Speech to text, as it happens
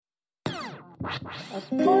A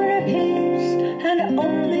quarter piece and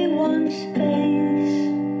only one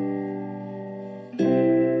space.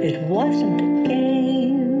 It wasn't a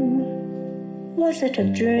game. Was it a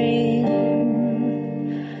dream?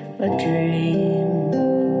 A dream.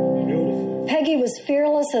 Peggy was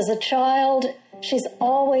fearless as a child. She's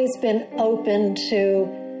always been open to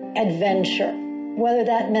adventure, whether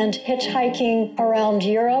that meant hitchhiking around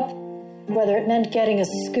Europe, whether it meant getting a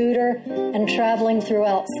scooter and traveling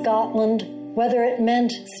throughout Scotland, whether it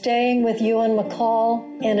meant staying with Ewan McCall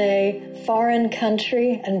in a foreign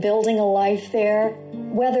country and building a life there,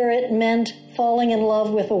 whether it meant falling in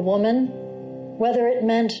love with a woman, whether it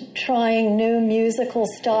meant trying new musical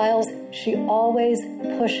styles. She always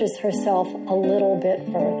pushes herself a little bit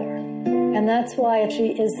further. And that's why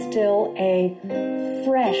she is still a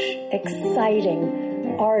fresh,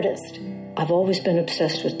 exciting artist. I've always been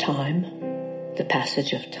obsessed with time, the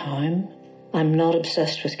passage of time. I'm not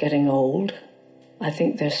obsessed with getting old. I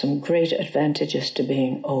think there's some great advantages to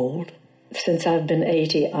being old. Since I've been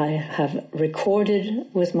 80, I have recorded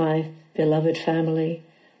with my beloved family.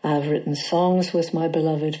 I've written songs with my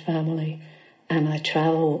beloved family, and I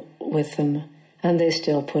travel with them, and they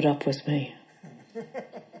still put up with me.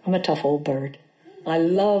 I'm a tough old bird. I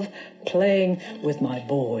love playing with my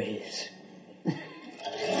boys.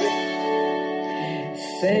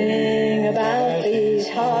 Sing about these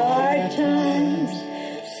hard times.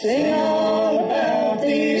 Sing all about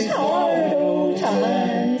these hard old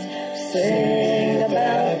times. Sing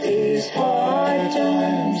about these hard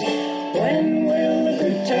times. When will the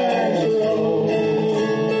good times roll?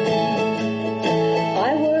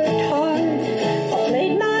 I worked hard, I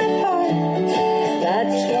played my part.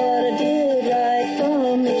 That's what I did right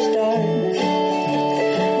from the start.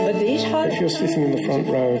 But these hard If you're sitting in the front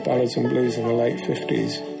row of ballads and blues of the late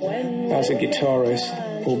 50s, as a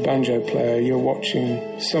guitarist or banjo player, you're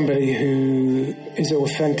watching somebody who is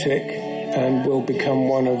authentic and will become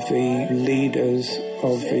one of the leaders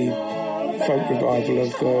of the folk revival of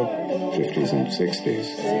the 50s and 60s.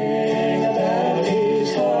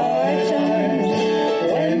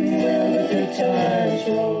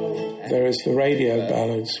 There is the radio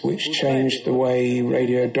ballads, which changed the way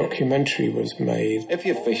radio documentary was made. If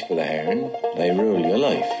you fish for the herring, they rule your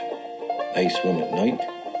life. They swim at night.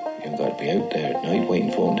 You've got to be out there at night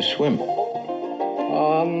waiting for them to swim.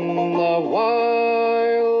 On the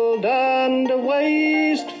wild and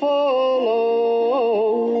wasteful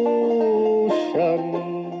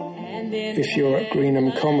ocean. If you're at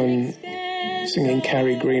Greenham Common singing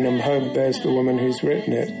Carry Greenham Home, there's the woman who's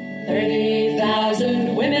written it.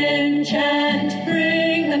 30,000 women chant,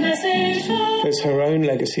 bring the message home. There's her own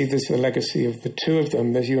legacy, there's the legacy of the two of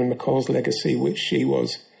them, there's Ewan McCall's legacy, which she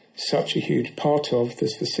was such a huge part of,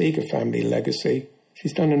 there's the Seeger family legacy.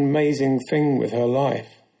 She's done an amazing thing with her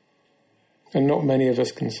life. And not many of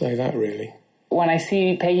us can say that, really. When I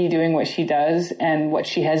see Peggy doing what she does and what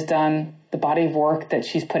she has done, the body of work that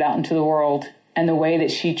she's put out into the world, and the way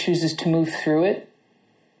that she chooses to move through it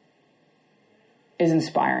is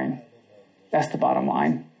inspiring. That's the bottom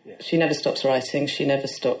line. She never stops writing. She never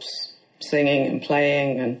stops singing and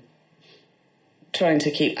playing and trying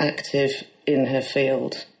to keep active in her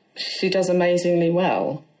field. She does amazingly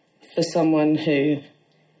well for someone who,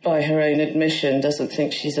 by her own admission, doesn't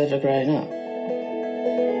think she's ever grown up.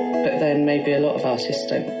 But then maybe a lot of artists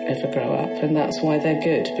don't ever grow up, and that's why they're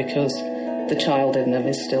good, because the child in them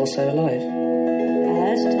is still so alive.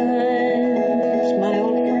 As time's my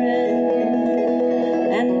old friend,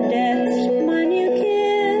 and death's my new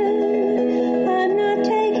kin, I'm not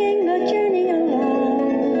taking the journey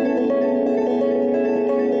alone.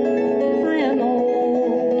 I am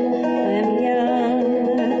old, I am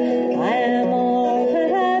young, I am all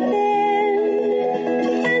that I've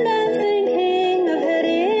been, and I'm thinking of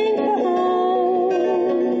heading for home.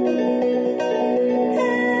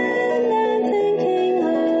 And I'm thinking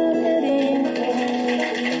of heading for home.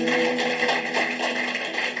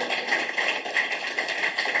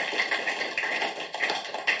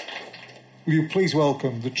 Will you please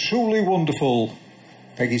welcome the truly wonderful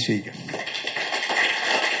Peggy Seeger.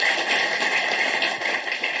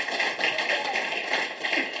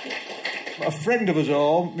 A friend of us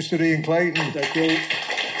all, Mr. Ian Clayton. Thank you.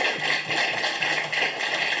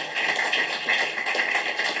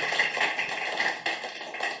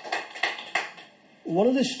 One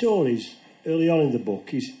of the stories early on in the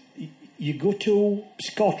book is you go to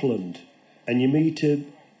Scotland and you meet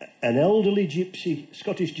an elderly gypsy,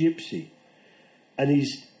 Scottish gypsy, and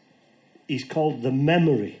he's called the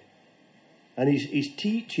Memory, and he's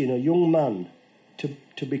teaching a young man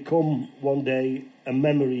to become one day a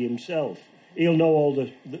memory himself. He'll know all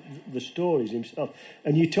the stories himself.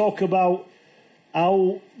 And you talk about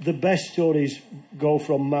how the best stories go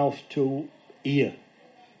from mouth to ear.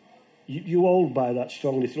 You hold by that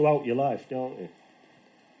strongly throughout your life, don't you?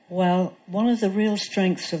 Well, one of the real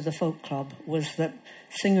strengths of the folk club was that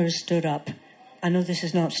singers stood up. I know this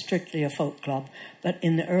is not strictly a folk club, but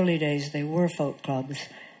in the early days they were folk clubs.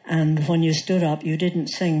 And when you stood up, you didn't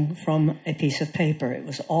sing from a piece of paper. It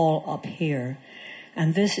was all up here.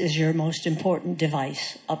 And this is your most important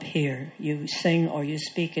device, up here. You sing or you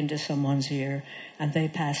speak into someone's ear, and they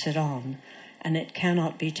pass it on. And it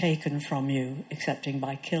cannot be taken from you, excepting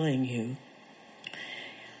by killing you.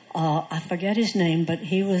 I forget his name, but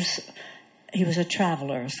he was a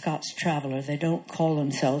traveller, a Scots traveller. They don't call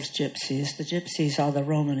themselves gypsies. The gypsies are the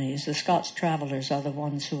Romanis. The Scots travellers are the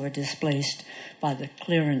ones who were displaced by the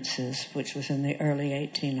clearances, which was in the early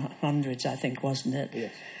 1800s, I think, wasn't it?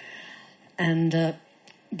 Yes. And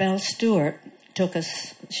Belle Stewart took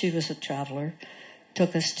us, she was a traveller,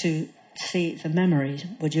 took us to see the memory.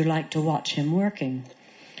 Would you like to watch him working?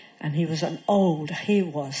 And he was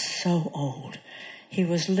so old. He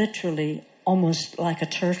was literally almost like a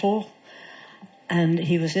turtle. And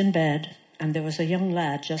he was in bed, and there was a young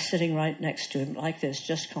lad just sitting right next to him, like this,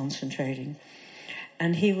 just concentrating.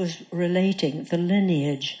 And he was relating the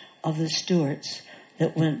lineage of the Stuarts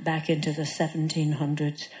that went back into the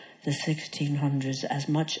 1700s, the 1600s, as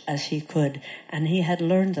much as he could. And he had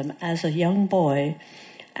learned them as a young boy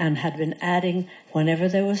and had been adding, whenever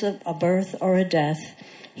there was a birth or a death,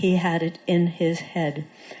 he had it in his head.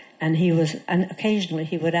 And occasionally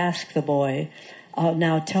he would ask the boy,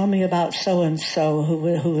 now tell me about so-and-so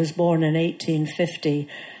who was born in 1850.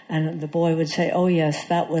 And the boy would say, oh, yes,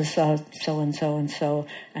 that was so-and-so and so.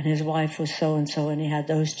 And his wife was so-and-so, and he had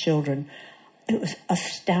those children. It was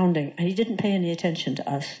astounding. And he didn't pay any attention to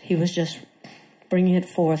us. He was just bringing it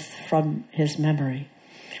forth from his memory,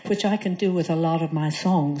 which I can do with a lot of my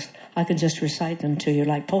songs. I can just recite them to you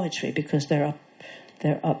like poetry because they're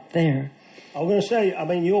up there. I'm going to say, I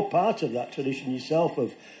mean, you're part of that tradition yourself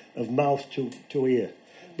of mouth to ear.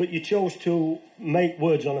 But you chose to make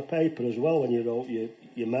words on a paper as well when you wrote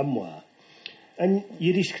your memoir. And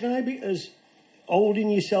you describe it as holding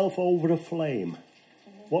yourself over a flame.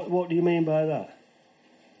 What do you mean by that?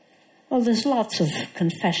 Well, there's lots of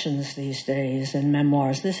confessions these days in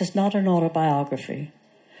memoirs. This is not an autobiography.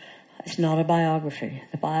 It's not a biography.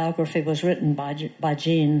 The biography was written by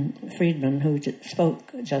Jean Friedman, who spoke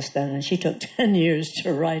just then, and she took 10 years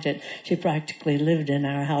to write it. She practically lived in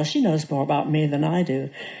our house. She knows more about me than I do.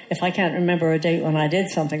 If I can't remember a date when I did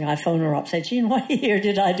something, I phone her up, say, Jean, what year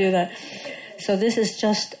did I do that? So this is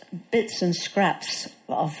just bits and scraps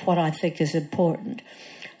of what I think is important.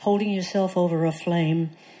 Holding yourself over a flame.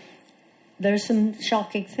 There's some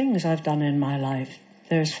shocking things I've done in my life.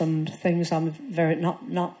 There's some things I'm very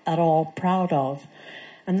not at all proud of.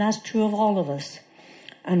 And that's true of all of us.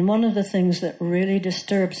 And one of the things that really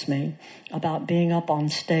disturbs me about being up on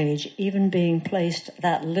stage, even being placed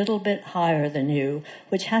that little bit higher than you,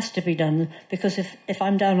 which has to be done, because if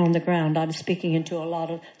I'm down on the ground, I'm speaking into a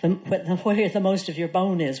lot of where the most of your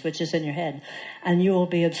bone is, which is in your head. And you will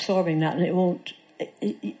be absorbing that, and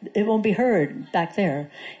it won't be heard back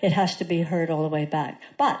there. It has to be heard all the way back.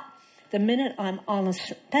 But the minute I'm on a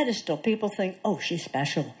pedestal, people think, oh, she's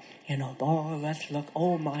special. You know, oh, let's look,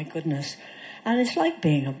 oh, my goodness. And it's like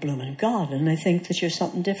being a blooming god, and they think that you're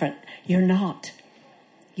something different. You're not.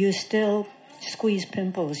 You still squeeze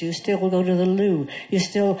pimples. You still go to the loo. You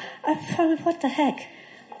still, what the heck?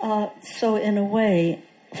 So in a way,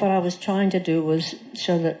 what I was trying to do was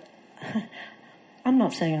show that I'm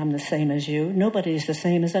not saying I'm the same as you. Nobody's the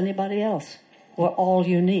same as anybody else. We're all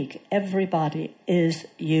unique. Everybody is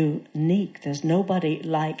unique. There's nobody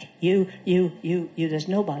like you. There's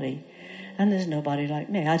nobody. And there's nobody like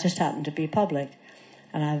me. I just happen to be public.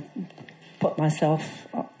 And I've put myself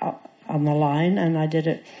on the line, and I did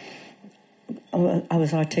it. I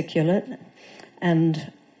was articulate.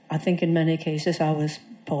 And I think in many cases I was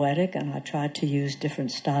poetic, and I tried to use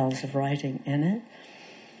different styles of writing in it.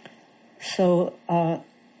 So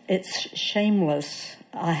it's shameless.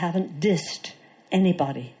 I haven't dissed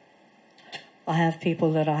anybody. I have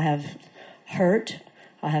people that I have hurt.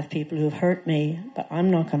 I have people who have hurt me, but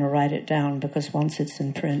I'm not going to write it down because once it's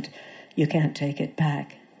in print, you can't take it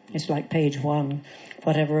back. It's like page 1.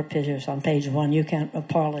 Whatever appears on page 1, you can't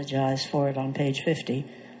apologize for it on page 50.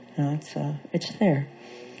 It's there.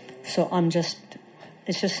 So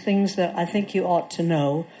it's just things that I think you ought to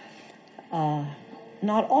know.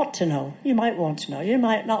 Not ought to know. You might want to know. You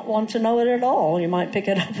might not want to know it at all. You might pick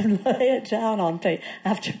it up and lay it down on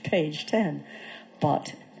after page 10.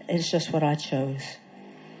 But it's just what I chose.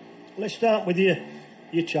 Let's start with your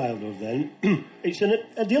your childhood then. It's an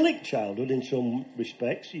idyllic childhood in some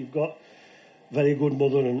respects. You've got very good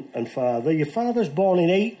mother and father. Your father's born in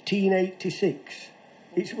 1886,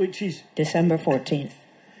 which is... December 14th.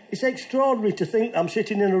 It's extraordinary to think I'm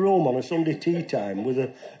sitting in a room on a Sunday tea time with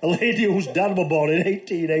a lady whose dad was born in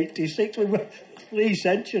 1886. We've got 3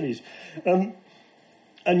 centuries. And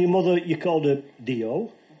your mother, you called her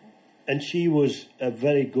Dio, and she was a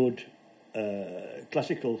very good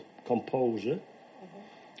classical composer.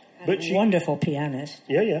 But she, wonderful pianist.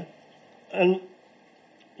 Yeah. And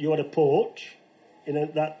you had a porch in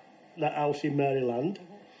that house in Maryland.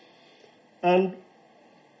 And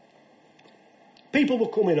people were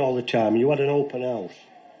coming all the time. You had an open house.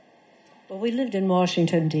 Well, we lived in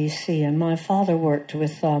Washington, D.C., and my father worked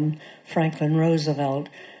with Franklin Roosevelt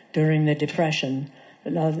during the Depression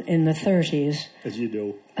in the 30s. As you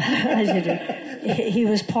do. As you do. He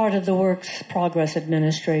was part of the Works Progress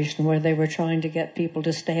Administration, where they were trying to get people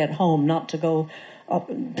to stay at home, not to go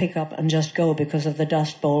pick up and just go because of the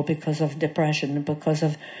Dust Bowl, because of depression, because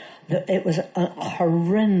of... It was a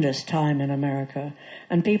horrendous time in America,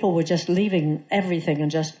 and people were just leaving everything and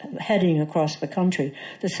just heading across the country,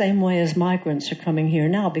 the same way as migrants are coming here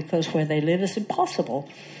now, because where they live is impossible.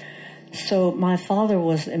 So my father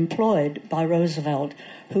was employed by Roosevelt,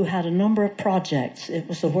 who had a number of projects. It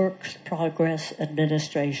was the Works Progress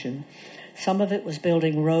Administration. Some of it was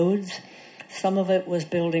building roads, some of it was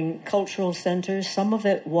building cultural centers, some of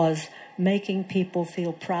it was making people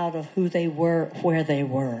feel proud of who they were, where they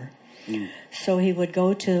were. Mm. So he would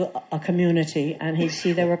go to a community and he'd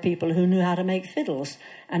see there were people who knew how to make fiddles,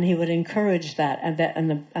 and he would encourage that,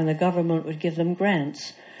 and the government would give them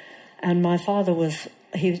grants. And my father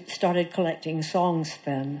he started collecting songs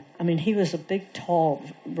then. I mean, he was a big, tall,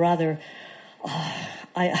 rather,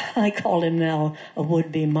 I call him now a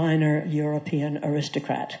would-be minor European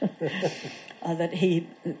aristocrat. That he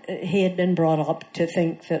had been brought up to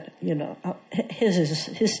think that,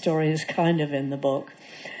 his story is kind of in the book.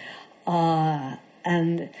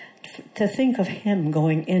 And to think of him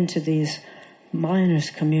going into these miners'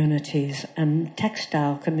 communities and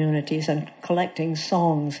textile communities and collecting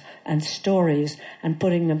songs and stories and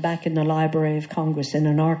putting them back in the Library of Congress in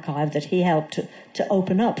an archive that he helped to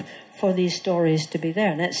open up for these stories to be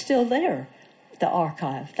there. And it's still there, the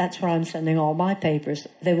archive. That's where I'm sending all my papers.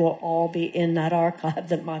 They will all be in that archive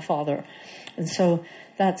that my father... And so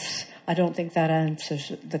I don't think that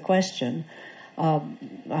answers the question.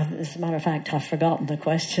 As a matter of fact, I've forgotten the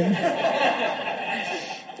question.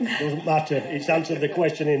 Doesn't matter. It's answered the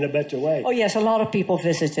question in a better way. Oh, yes, a lot of people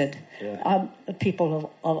visited. Yeah.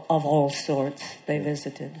 People of all sorts, they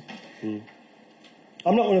visited. Mm. I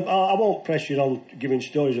won't press you on giving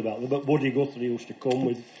stories about them, but Woody Guthrie used to come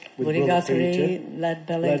with Woody Guthrie, Peter. Lead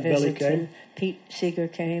Belly visited. Pete Seeger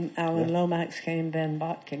came, Alan Lomax came, Ben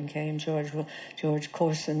Botkin came, George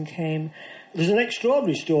Corson came. There's an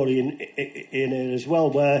extraordinary story in it as well,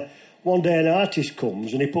 where one day an artist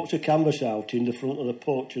comes and he puts a canvas out in the front of the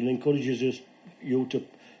porch and encourages you to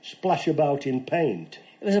splash about in paint.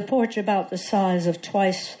 It was a porch about the size of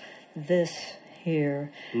twice this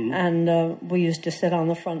here, mm-hmm. And we used to sit on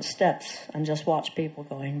the front steps and just watch people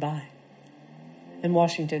going by. In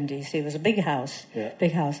Washington, D.C., it was a big house.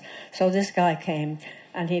 So this guy came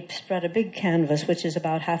and he spread a big canvas, which is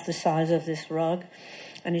about half the size of this rug,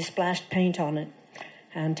 and he splashed paint on it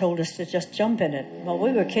and told us to just jump in it. Well,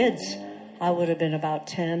 we were kids. I would have been about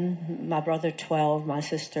 10, my brother 12, my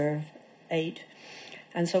sister 8.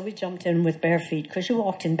 And so we jumped in with bare feet, because you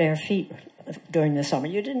walked in bare feet during the summer.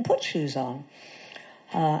 You didn't put shoes on.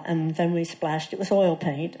 And then we splashed. It was oil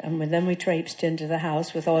paint. And then we traipsed into the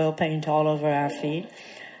house with oil paint all over our feet.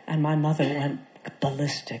 And my mother went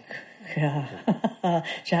ballistic. Yeah.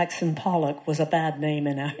 Jackson Pollock was a bad name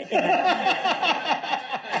in our...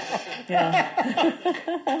 Yeah.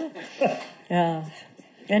 Yeah.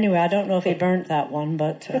 Anyway, I don't know if he burnt that one,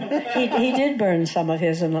 but he did burn some of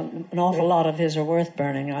his, and an awful lot of his are worth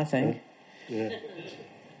burning, I think. Yeah.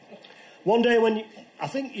 One day I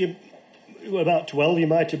think you were about 12, you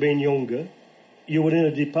might have been younger, you were in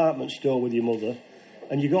a department store with your mother,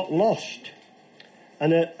 and you got lost,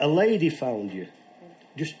 and a lady found you.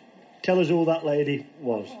 Just tell us who that lady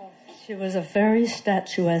was. She was a very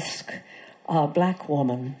statuesque black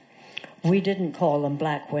woman. We didn't call them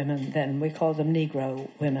black women then. We called them Negro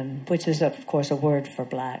women, which is, of course, a word for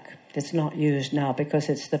black. It's not used now because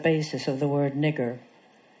it's the basis of the word nigger.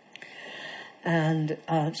 And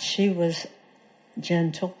she was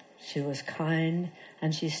gentle, she was kind,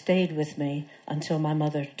 and she stayed with me until my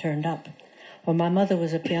mother turned up. Well, my mother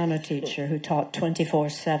was a piano teacher who taught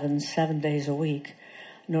 24/7, 7 days a week.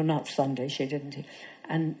 No, not Sunday, she didn't.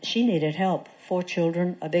 And she needed help. 4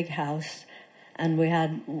 children, a big house. And we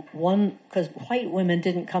had one, because white women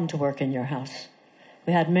didn't come to work in your house.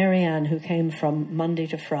 We had Mary Ann, who came from Monday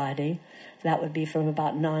to Friday. That would be from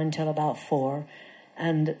about 9 till about 4.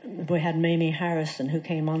 And we had Mamie Harrison, who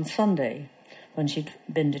came on Sunday when she'd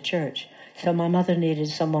been to church. So my mother needed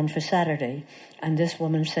someone for Saturday. And this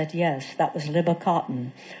woman said yes. That was Libba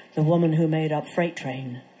Cotton, the woman who made up Freight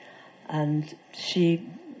Train. And she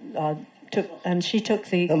took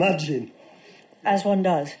the... Imagine. As one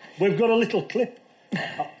does. We've got a little clip.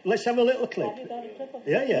 Let's have a little clip. Have you got a clip of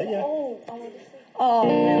Yeah. Oh,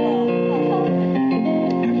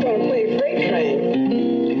 I'm going to play Freight Train,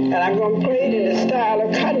 and I'm going to play it in the style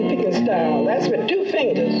of cotton picking style. That's with 2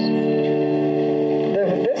 fingers.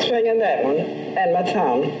 This finger and that one, and my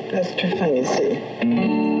thumb. That's 2 fingers, see.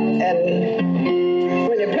 And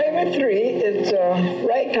when you play with 3, it's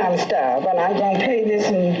right kind of style, but I'm going to play this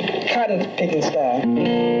in cotton picking style.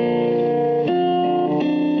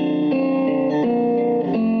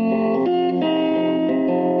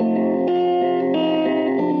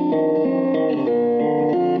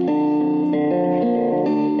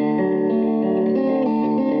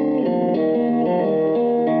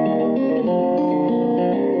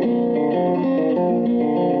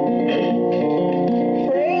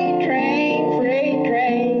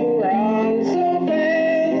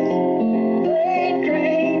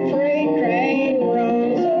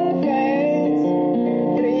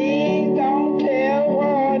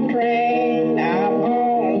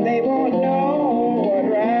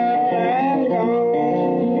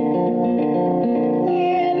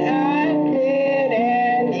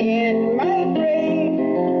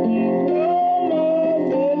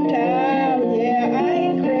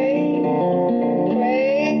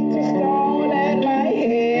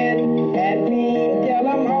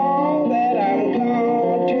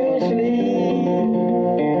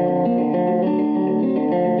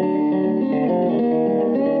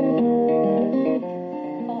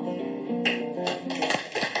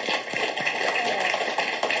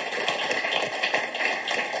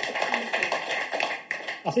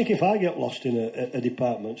 I think if I get lost in a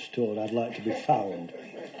department store, I'd like to be found.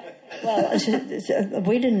 Well,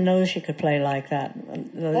 we didn't know she could play like that.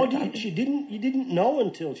 You didn't know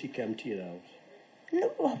until she came to your house? No,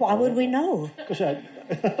 why would we know? Because all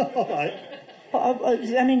right.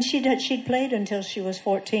 I mean, she'd played until she was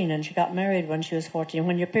 14, and she got married when she was 14.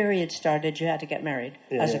 When your period started, you had to get married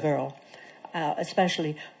as a girl,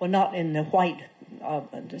 especially, well, not in the white,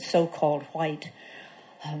 the so-called white.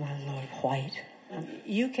 Oh, my Lord, white.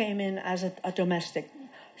 You came in as a domestic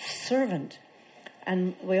servant,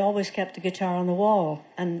 and we always kept the guitar on the wall.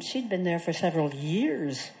 And she'd been there for several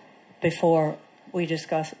years before we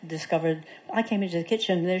discovered. I came into the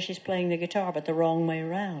kitchen, and there she's playing the guitar, but the wrong way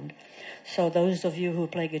around. So those of you who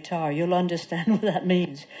play guitar, you'll understand what that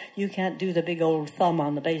means. You can't do the big old thumb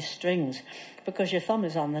on the bass strings because your thumb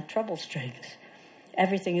is on the treble strings.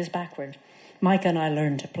 Everything is backward. Mike and I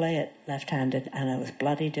learned to play it left-handed, and it was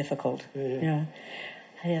bloody difficult. Yeah.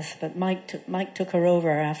 Yes, but Mike took her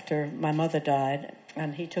over after my mother died,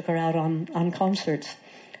 and he took her out on concerts,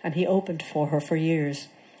 and he opened for her for years,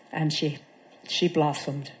 and she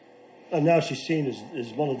blossomed. And now she's seen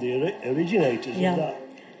as one of the originators of that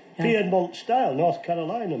Piedmont style, North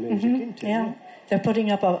Carolina music, isn't it? Yeah. They're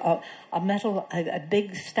putting up a metal, a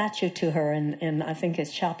big statue to her in I think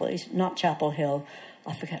it's not Chapel Hill.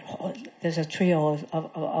 I forget. There's a trio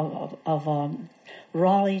of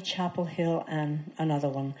Raleigh, Chapel Hill, and another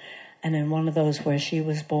one. And in one of those where she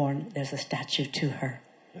was born, there's a statue to her.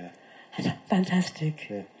 Yeah. Fantastic.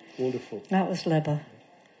 Yeah, wonderful. That was Libba.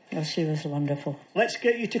 Oh, she was wonderful. Let's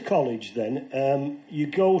get you to college then. You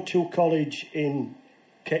go to college in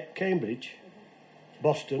Cambridge,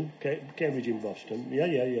 Boston, Cambridge in Boston.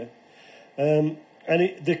 Yeah. And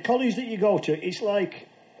the college that you go to, it's like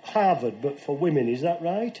Harvard, but for women, is that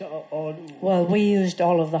right? Or... Well, we used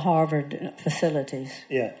all of the Harvard facilities.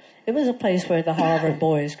 Yeah. It was a place where the Harvard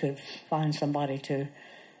boys could find somebody to...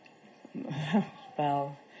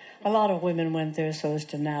 Well, a lot of women went there so as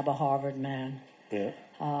to nab a Harvard man. Yeah.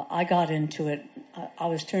 I got into it. I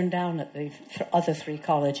was turned down at the other 3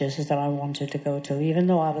 colleges that I wanted to go to, even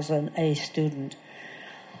though I was an A student.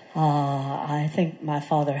 I think my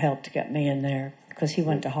father helped to get me in there because he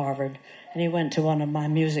went to Harvard. And he went to one of my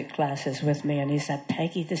music classes with me, and he said,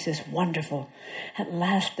 "Peggy, this is wonderful. At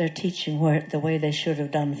last they're teaching the way they should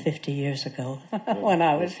have done 50 years ago when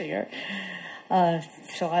I was here."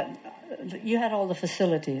 You had all the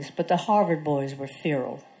facilities, but the Harvard boys were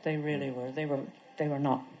feral. They really were. They were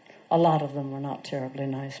not. A lot of them were not terribly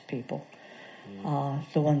nice people.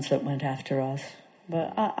 The ones that went after us,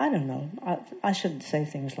 But I don't know. I shouldn't say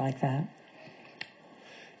things like that.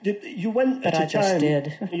 You went but at I a just time.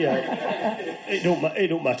 did. Yeah, it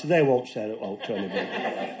don't matter. They won't say it out to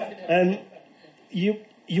anybody.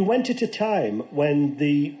 You went at a time when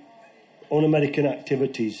the Un-American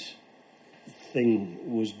Activities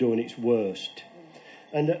thing was doing its worst,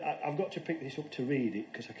 and I've got to pick this up to read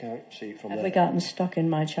it because I can't see it from there. Have we gotten stuck in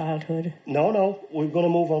my childhood? No, we're going to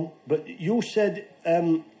move on. But you said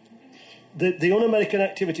the Un-American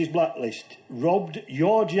Activities blacklist robbed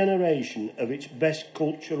your generation of its best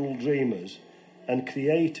cultural dreamers and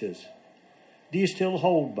creators. Do you still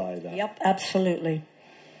hold by that? Yep, absolutely.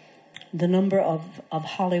 The number of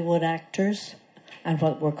Hollywood actors and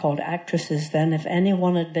what were called actresses then, if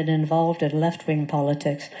anyone had been involved in left-wing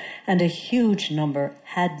politics, and a huge number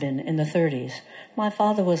had been in the 30s. My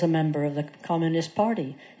father was a member of the Communist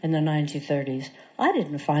Party in the 1930s. I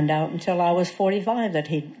didn't find out until I was 45 that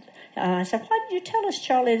he'd... And I said, why did you tell us,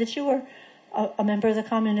 Charlie, that you were a member of the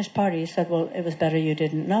Communist Party? He said, well, it was better you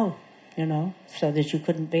didn't know, so that you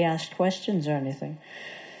couldn't be asked questions or anything.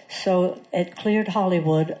 So it cleared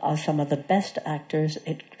Hollywood of some of the best actors,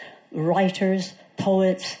 writers,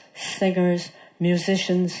 poets, singers,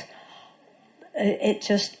 musicians. It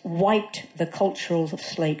just wiped the cultural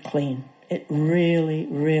slate clean. It really,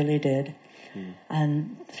 really did.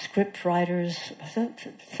 And script writers,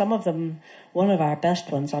 some of them, one of our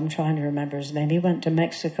best ones, I'm trying to remember his name, he went to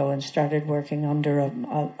Mexico and started working under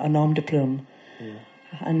a nom de plume,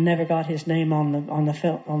 and never got his name on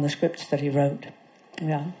the scripts that he wrote.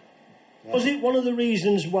 Yeah. Was it one of the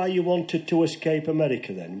reasons why you wanted to escape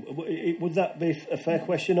America then? Would that be a fair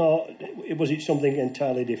question, or was it something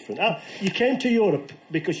entirely different? You came to Europe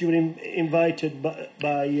because you were invited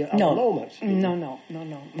by Alan Lomax. No.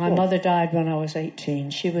 My mother died when I was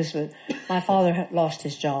 18. My father had lost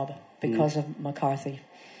his job because of McCarthy.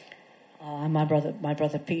 My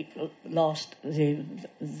brother Pete lost the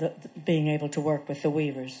being able to work with the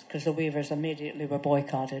Weavers because the Weavers immediately were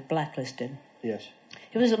boycotted, blacklisted. Yes.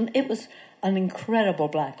 It was an incredible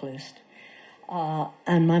blacklist.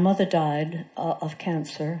 And my mother died of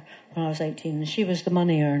cancer when I was 18. And she was the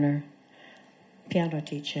money earner, piano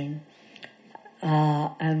teaching.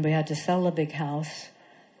 And we had to sell the big house.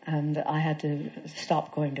 And I had to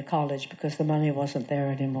stop going to college because the money wasn't there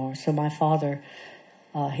anymore. So my father,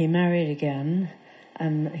 he married again.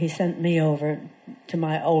 And he sent me over to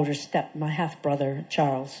my my half-brother,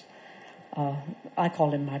 Charles. I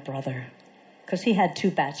call him my brother. Because he had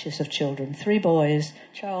 2 batches of children, 3 boys,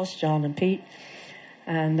 Charles, John, and Pete.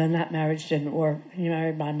 And then that marriage didn't work. He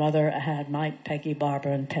married my mother. I had Mike, Peggy,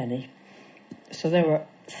 Barbara, and Penny. So there were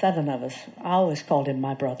 7 of us. I always called him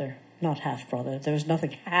my brother, not half-brother. There was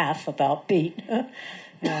nothing half about Pete.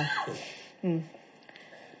 Yeah.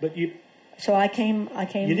 But you... So I came...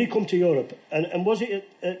 You did come to Europe. And was it...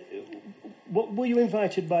 were you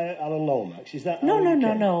invited by Alan Lomax? Is that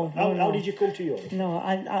No. How did you come to Europe? No,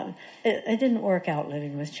 it didn't work out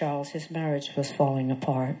living with Charles. His marriage was falling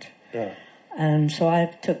apart. Yeah. And so I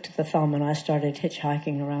took to the thumb and I started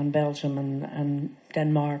hitchhiking around Belgium and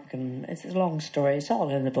Denmark, and it's a long story. It's all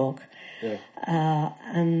in the book. Yeah.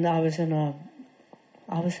 And I was in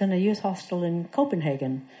a youth hostel in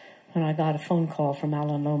Copenhagen when I got a phone call from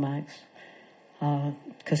Alan Lomax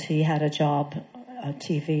because he had a job, a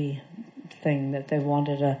TV thing that they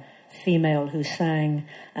wanted a female who sang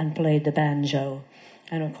and played the banjo,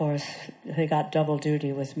 and of course they got double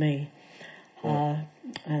duty with me.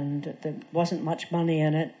 And there wasn't much money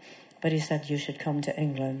in it, but he said you should come to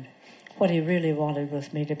England. What he really wanted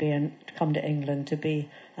was me to come to England to be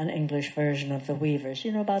an English version of the Weavers.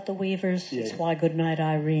 You know about the Weavers? Yeah. It's why Goodnight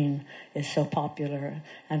Irene is so popular,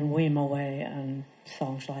 and Weem Away and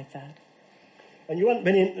songs like that. And you haven't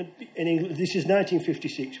been in England. This is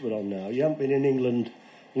 1956 we're on now. You haven't been in England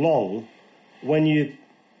long when you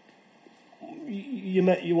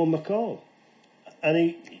met Ewan McCall.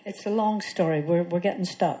 And it's a long story. We're getting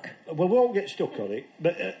stuck. Well, we won't get stuck on it,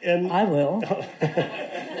 but I will.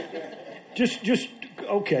 just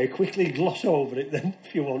okay. Quickly gloss over it then,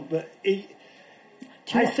 if you want. But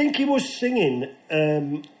I think he was singing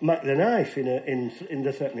Mac the Knife in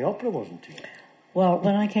the Threepenny Opera, wasn't he? Well,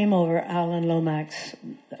 when I came over, Alan Lomax,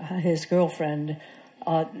 his girlfriend,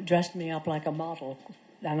 dressed me up like a model.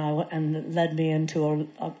 And led me into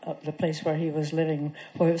the place where he was living,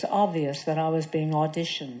 where it was obvious that I was being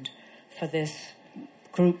auditioned for this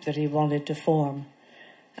group that he wanted to form.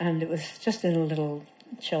 And it was just in a little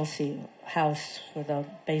Chelsea house with a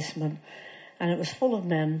basement. And it was full of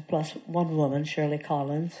men, plus one woman, Shirley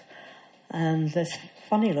Collins. and this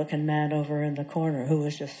funny-looking man over in the corner who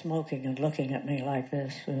was just smoking and looking at me like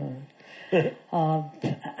this. And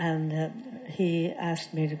he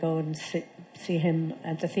asked me to go and see him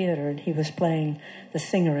at the theater, and he was playing the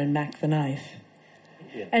singer in Mac the Knife.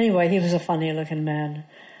 Yeah. Anyway, he was a funny-looking man,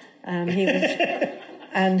 and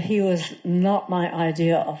he was not my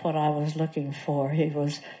idea of what I was looking for. He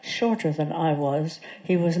was shorter than I was.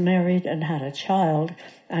 He was married and had a child,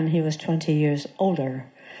 and he was 20 years older.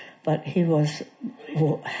 But he was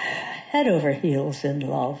head over heels in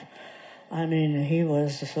love. I mean, he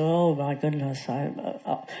was, oh my goodness,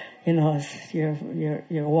 you're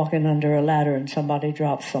walking under a ladder and somebody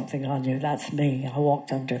drops something on you. That's me. I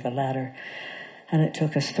walked under the ladder. And it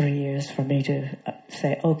took us 3 years for me to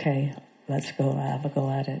say, okay, let's go have a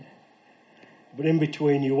go at it. But in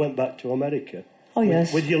between, you went back to America. Oh,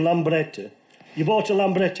 yes. With your Lambretta. You bought a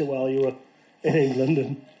Lambretta while you were in England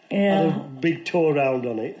and had a big tour round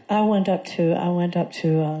on it. I went up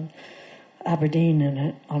to Aberdeen in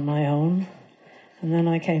it on my own, and then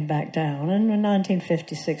I came back down. And in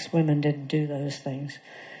 1956, women didn't do those things.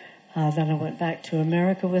 Then I went back to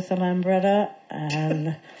America with the Lambretta,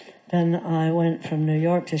 and then I went from New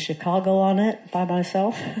York to Chicago on it by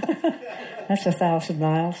myself. That's 1,000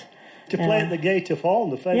 miles. To play at the Gate of Horn,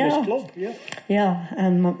 the famous club, yeah. Yeah,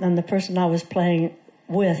 and the person I was playing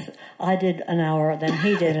with, I did an hour, then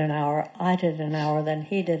he did an hour, I did an hour, then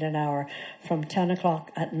he did an hour. From 10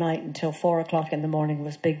 o'clock at night until 4 o'clock in the morning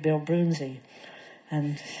was Big Bill Brunsey.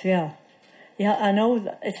 And, yeah, I know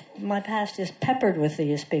that my past is peppered with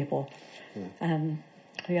these people. And,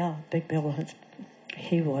 yeah, Big Bill,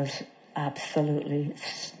 he was absolutely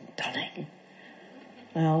stunning.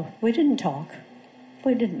 Well, we didn't talk.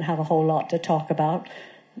 We didn't have a whole lot to talk about.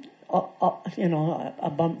 A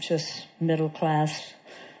bumptious middle-class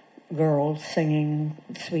girl singing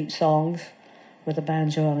sweet songs with a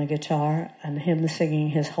banjo and a guitar, and him singing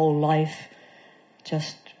his whole life.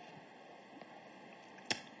 Just,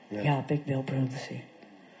 Big Bill Brunsey.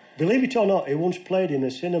 Believe it or not, he once played in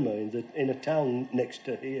a cinema in a town next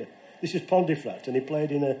to here. This is Pontefract, and he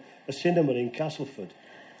played in a cinema in Castleford.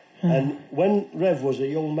 And when Rev was a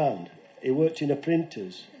young man, he worked in a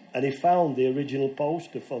printer's, and he found the original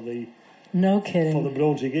poster for the... No kidding. For the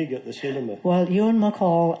Brunsey gig at the cinema. Well, Ewan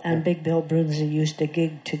McCall and Big Bill Brunsey used to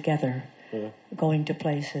gig together, going to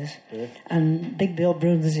places. Yeah. And Big Bill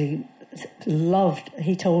Brunsey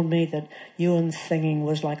he told me that Ewan's singing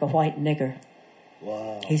was like a white nigger.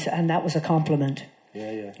 Wow. And that was a compliment.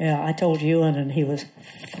 Yeah. Yeah, I told Ewan, and he was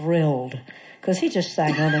thrilled, because he just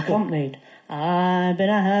sang unaccompanied. I've been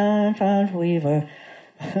a hand-found weaver.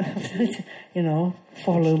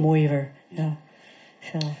 Four-loom weaver. Yeah.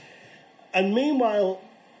 So... And meanwhile,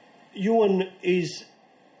 Ewan is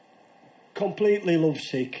completely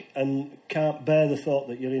lovesick and can't bear the thought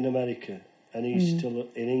that you're in America and he's still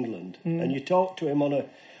in England. And you talk to him I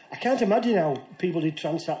can't imagine how people did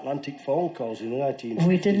transatlantic phone calls in the 1950s.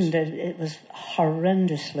 We didn't. It was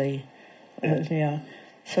horrendously,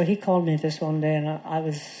 So he called me this one day, and I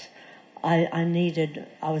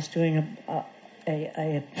was doing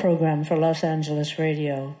a program for Los Angeles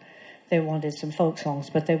radio. They wanted some folk songs,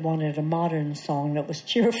 but they wanted a modern song that was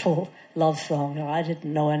cheerful, love song. I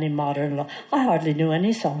didn't know any modern love. I hardly knew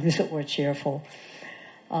any songs that were cheerful.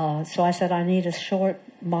 So I said, I need a short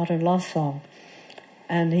modern love song.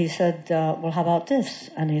 And he said, well, how about this?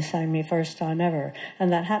 And he sang me First Time Ever.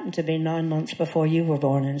 And that happened to be 9 months before you were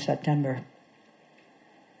born in September.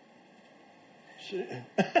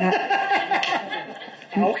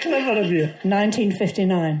 How clever of you.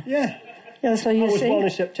 1959. Yeah. Yeah, so you I was see, born in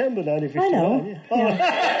September 1959. I know.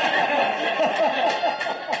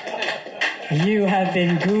 Yeah. You have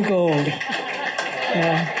been Googled.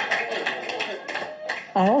 Yeah.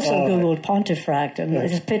 I also Googled Pontefract, and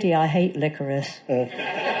it's a pity I hate licorice.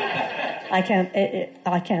 I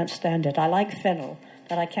can't stand it. I like fennel,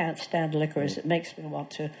 but I can't stand licorice. It makes me want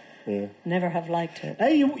to never have liked it.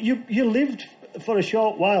 Hey, you lived for a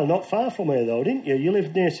short while not far from here, though, didn't you? You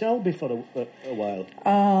lived near Selby for a while.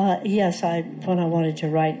 Yes, when I wanted to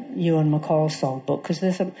write Ewan McCall songbook, because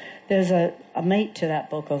there's a mate to that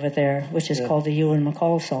book over there, which is called the Ewan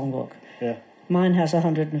McCall songbook. Yeah. Mine has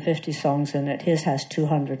 150 songs in it. His has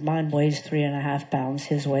 200. Mine weighs 3.5 pounds.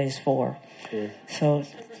 His weighs 4.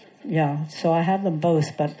 Yeah. So I have them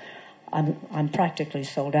both, but I'm practically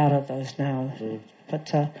sold out of those now.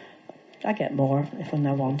 But I get more when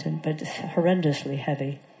I want it, but it's horrendously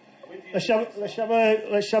heavy. Let's have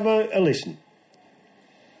a listen.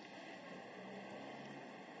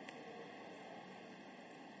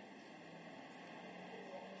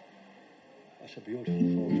 That's a beautiful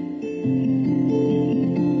photo.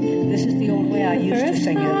 This is the old way I used to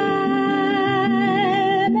sing it.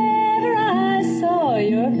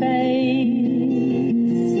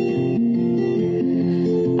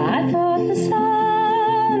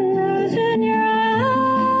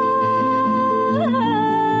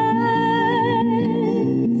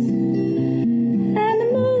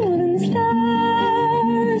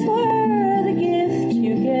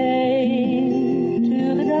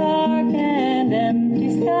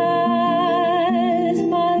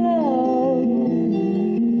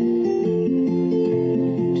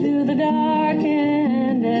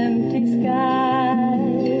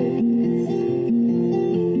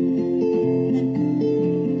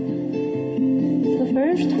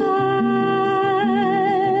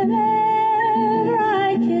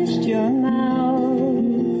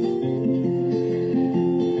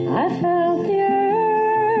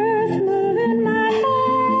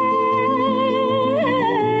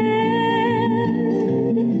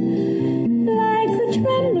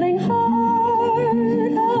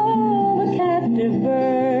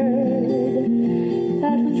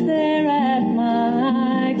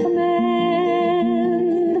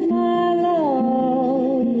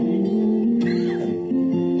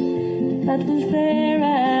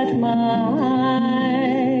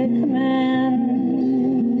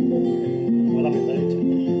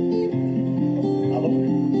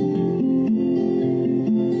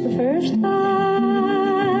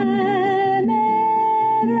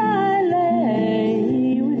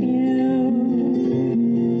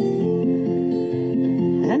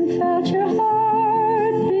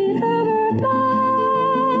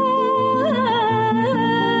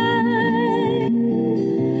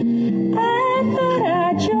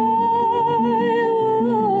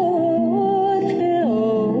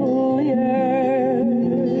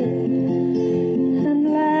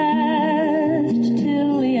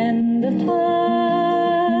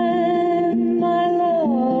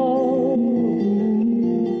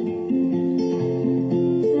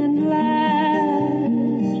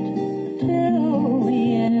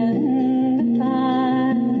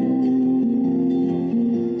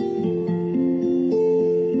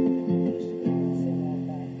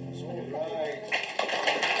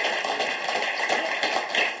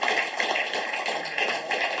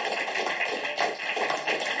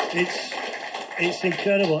 It's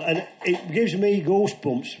incredible, and it gives me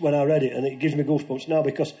goosebumps when I read it, and it gives me goosebumps now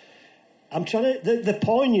because I'm trying to the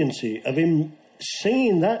poignancy of him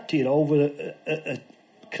singing that to you over a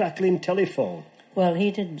crackling telephone. Well,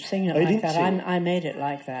 he didn't sing it like that. I made it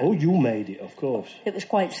like that. Oh, you made it, of course. It was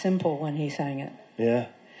quite simple when he sang it. Yeah.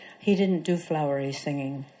 He didn't do flowery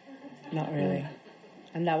singing, not really,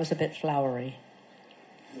 and that was a bit flowery.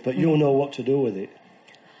 But you know what to do with it.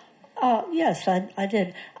 Yes, I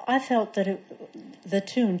did. I felt that the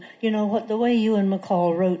tune, the way Ewan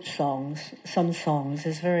MacColl wrote some songs,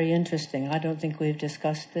 is very interesting. I don't think we've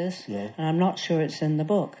discussed this, no. And I'm not sure it's in the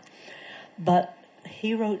book. But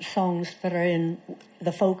he wrote songs that are in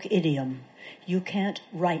the folk idiom. You can't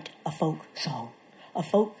write a folk song. A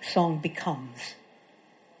folk song becomes.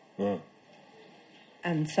 Yeah.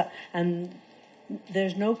 And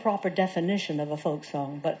there's no proper definition of a folk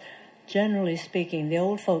song, but generally speaking, the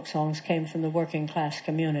old folk songs came from the working class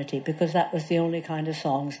community because that was the only kind of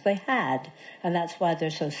songs they had. And that's why they're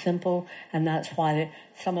so simple, and that's why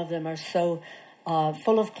some of them are so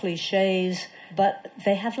full of cliches, but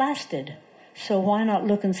they have lasted. So why not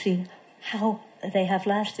look and see how they have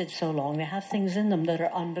lasted so long? They have things in them that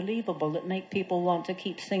are unbelievable, that make people want to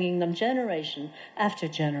keep singing them generation after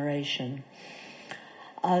generation.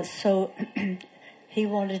 So he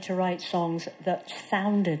wanted to write songs that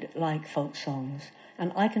sounded like folk songs,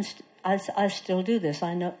 and I still do this.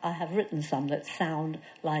 I know I have written some that sound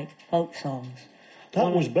like folk songs.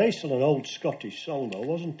 That was based on an old Scottish song, though,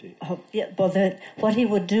 wasn't it? Oh, yeah. Well, what he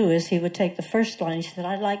would do is he would take the first line. He said,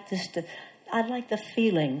 "I like the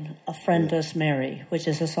feeling of Friendless Mary," which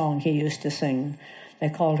is a song he used to sing. They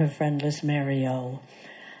called her Friendless Mary O.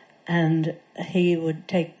 And he would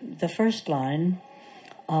take the first line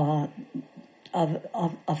of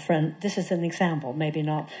a friend. This is an example, maybe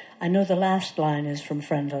not. I know the last line is from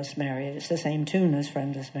Friendless Mary. It's the same tune as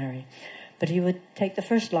Friendless Mary. But he would take the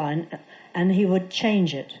first line and he would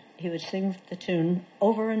change it. He would sing the tune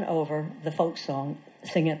over and over, the folk song,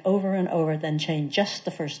 sing it over and over, then change just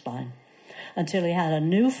the first line until he had a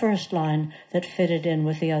new first line that fitted in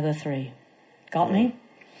with the other three. Got me?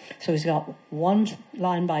 So he's got one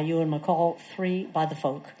line by Ewan MacColl, three by the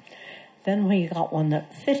folk. Then when he got one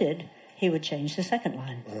that fitted, he would change the second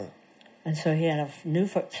line. And so he had a new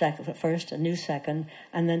first, a new second,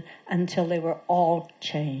 and then until they were all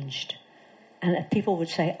changed. And people would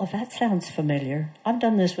say, "Oh, that sounds familiar." I've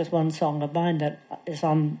done this with one song of mine that is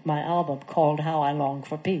on my album called "How I Long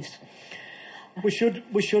for Peace." We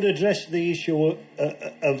should address the issue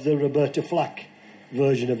of the Roberta Flack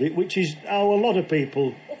version of it, which is how a lot of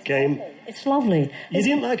people came. It's lovely. You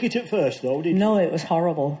didn't like it at first, though, did you? No, it was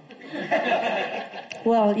horrible.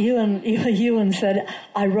 Well, Ewan said,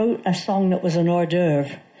 "I wrote a song that was an hors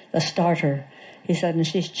d'oeuvre, a starter." He said, and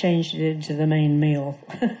she's changed it into the main meal.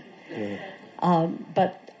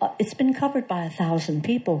 But it's been covered by 1,000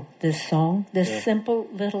 people, this song, this simple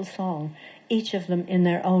little song, each of them in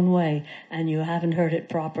their own way, and you haven't heard it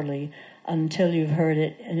properly until you've heard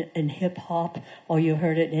it in hip-hop, or you've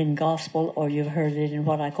heard it in gospel, or you've heard it in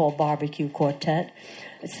what I call barbecue quartet.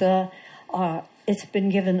 It's been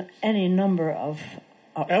given any number of...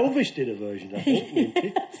 Elvis did a version, I think, didn't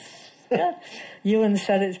he? Yeah. Ewan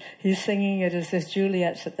said he's singing it as if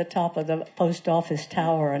Juliet's at the top of the post office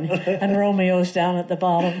tower and Romeo's down at the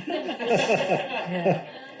bottom. Yeah.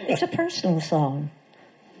 It's a personal song.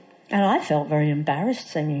 And I felt very embarrassed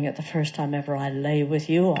singing it the first time ever. I lay with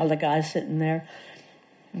you, all the guys sitting there.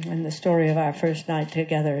 And the story of our first night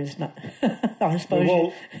together is not... I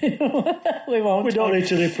suppose we won't. We don't need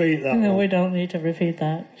to repeat that. No, we don't need to repeat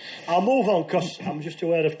that. I'll move on because I'm just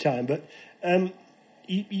aware of time. But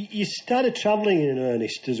you started travelling in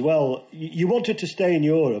earnest as well. You wanted to stay in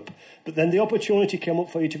Europe, but then the opportunity came up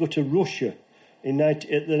for you to go to Russia at the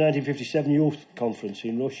 1957 Youth Conference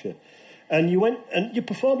in Russia. And you went and you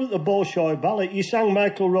performed at the Bolshoi Ballet. You sang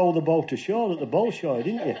Michael Row the Boat Ashore at the Bolshoi,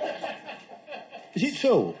 didn't you? Is it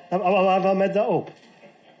true? Have I made that up?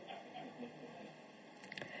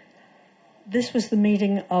 This was the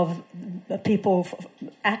meeting of people,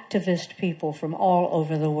 activist people from all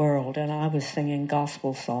over the world, and I was singing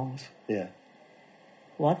gospel songs. Yeah.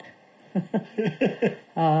 What?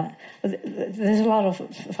 There's a lot of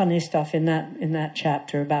funny stuff in that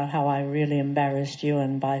chapter about how I really embarrassed you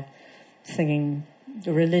and by singing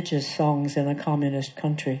religious songs in a communist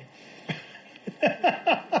country.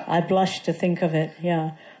 I blush to think of it.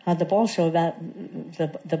 Yeah, the Bolshoi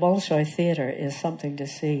the Bolshoi Theatre is something to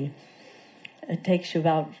see. It takes you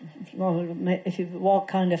about, if you walk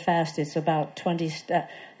kind of fast, it's about 20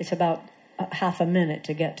 it's about half a minute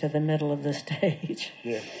to get to the middle of the stage.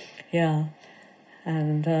 Yeah. Yeah,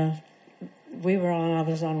 and I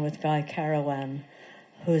was on with Guy Carawan,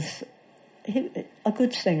 who's a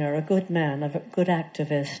good singer, a good man, a good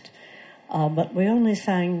activist. But we only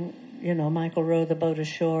sang, Michael Row the Boat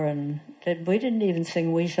Ashore, and we didn't even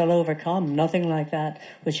sing We Shall Overcome, nothing like that,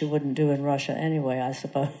 which you wouldn't do in Russia anyway, I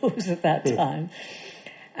suppose, at that time.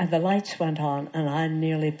 And the lights went on, and I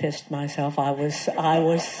nearly pissed myself. I was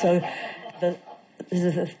so...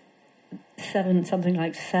 something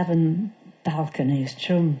like 7 balconies.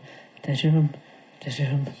 Chum, da-jum,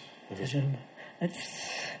 da-jum, da-jum.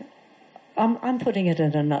 I'm putting it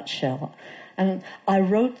in a nutshell. And I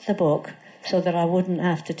wrote the book so that I wouldn't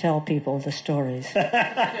have to tell people the stories.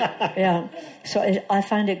 Yeah. So I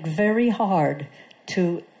find it very hard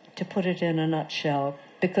to put it in a nutshell,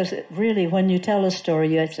 because really, when you tell a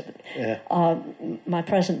story, my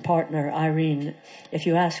present partner, Irene, if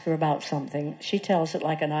you ask her about something, she tells it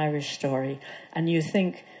like an Irish story, and you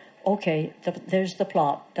think, okay, there's the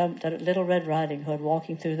plot. The Little Red Riding Hood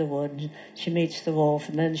walking through the wood, and she meets the wolf,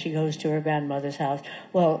 and then she goes to her grandmother's house.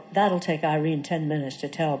 Well, that'll take Irene 10 minutes to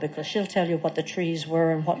tell, because she'll tell you what the trees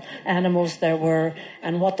were and what animals there were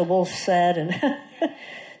and what the wolf said. And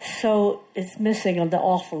so it's missing an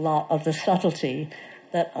awful lot of the subtlety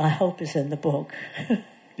that I hope is in the book.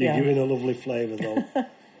 You're giving a lovely flavour, though.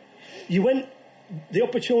 The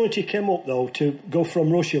opportunity came up, though, to go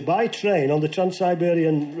from Russia by train on the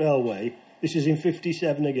Trans-Siberian Railway, this is in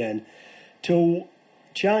 1957 again, to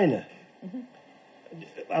China. Mm-hmm.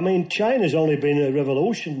 I mean, China's only been a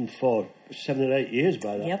revolution for 7 or 8 years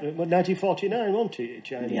by that. Yep. 1949, wasn't it,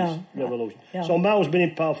 Chinese revolution? Yeah. So Mao's been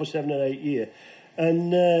in power for 7 or 8 years.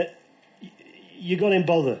 And you got in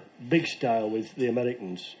bother, big style, with the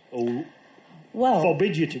Americans, who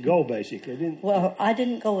forbid you to go, basically, didn't they? Well, I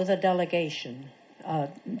didn't go with a delegation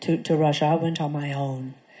to Russia. I went on my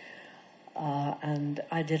own. And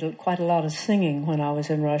I did quite a lot of singing when I was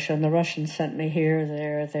in Russia, and the Russians sent me here,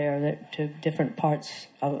 there, to different parts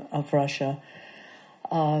of Russia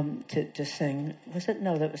to sing. Was it?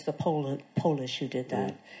 No, that was the Polish who did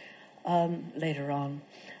that later on.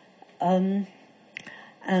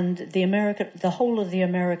 And the whole of the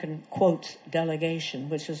American, quotes, delegation,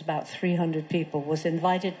 which was about 300 people, was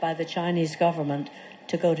invited by the Chinese government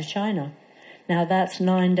to go to China. Now, that's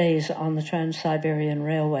 9 days on the Trans-Siberian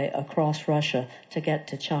Railway across Russia to get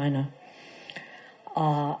to China.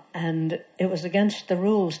 And it was against the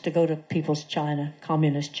rules to go to People's China,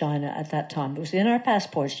 Communist China at that time. It was in our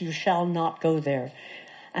passports, you shall not go there.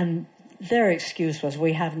 And their excuse was,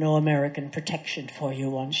 we have no American protection for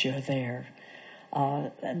you once you're there.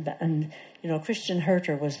 And Christian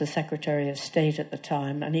Herter was the Secretary of State at the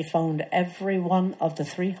time, and he phoned every one of the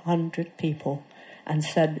 300 people and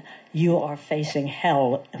said, you are facing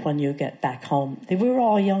hell when you get back home. We were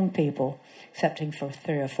all young people, excepting for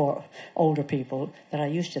 3 or 4 older people that I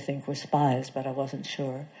used to think were spies, but I wasn't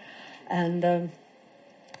sure. And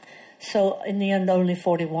so in the end, only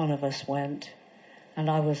 41 of us went, and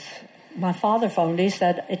my father phoned. He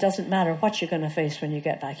said, it doesn't matter what you're going to face when you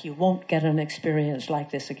get back. You won't get an experience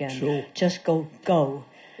like this again. Sure. Just go.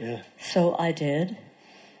 Yeah. So I did.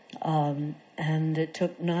 And it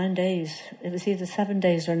took 9 days. It was either 7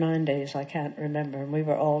 days or 9 days, I can't remember. And we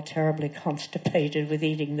were all terribly constipated with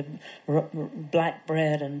eating the black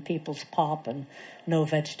bread and people's pop and no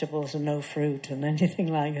vegetables and no fruit and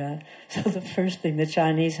anything like that. So the first thing the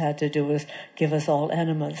Chinese had to do was give us all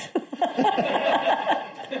enemas.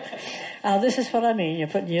 Now, this is what I mean. You're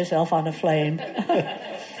putting yourself on a flame.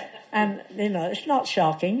 And, it's not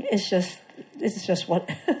shocking. It's just what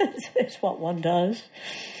it's what one does.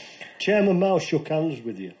 Chairman Mao shook hands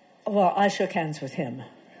with you. Well, I shook hands with him.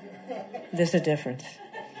 There's a difference.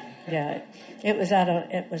 Yeah. It was at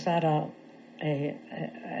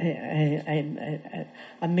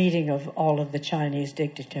a meeting of all of the Chinese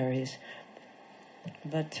dignitaries.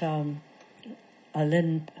 But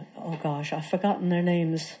I've forgotten their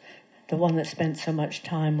names. The one that spent so much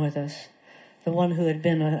time with us, the one who had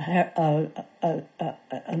been an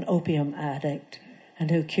opium addict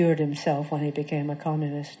and who cured himself when he became a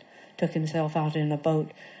communist, took himself out in a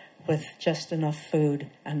boat with just enough food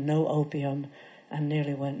and no opium and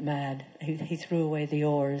nearly went mad. He threw away the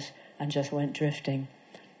oars and just went drifting.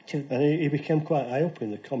 And he became quite high up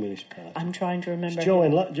in the Communist Party. I'm trying to remember. Zhou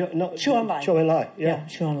Enlai. Zhou Enlai. Yeah,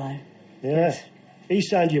 Zhou Enlai. Yeah. Yes. He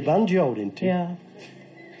signed your banjo, didn't he? Yeah.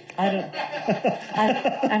 I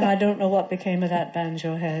don't know what became of that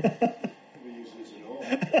banjo head.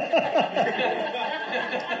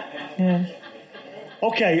 Yeah.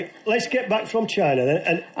 Okay, let's get back from China then.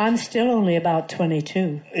 And I'm still only about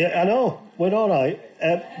 22. Yeah, I know. We're all right.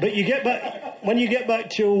 But when you get back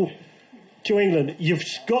to England, you've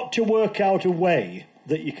got to work out a way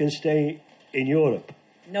that you can stay in Europe?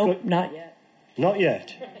 Nope, not yet. Not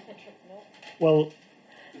yet? Well...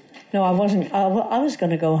 No, I wasn't. I was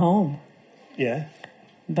going to go home. Yeah.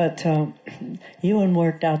 But Ewan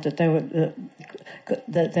worked out that there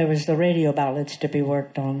was the radio ballads to be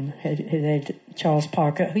worked on. Charles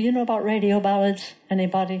Parker. Who you know about radio ballads?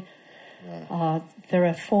 Anybody? No. They're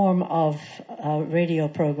a form of radio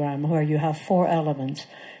program where you have 4 elements.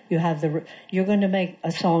 You have you're going to make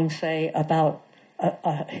a song, say, about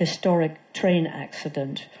a historic train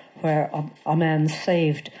accident where a man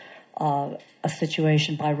saved a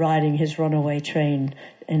situation by riding his runaway train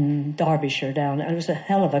in Derbyshire down. And it was a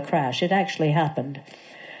hell of a crash. It actually happened.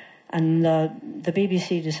 And the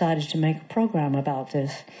BBC decided to make a program about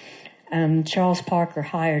this. And Charles Parker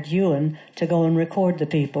hired Ewan to go and record the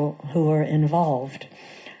people who were involved.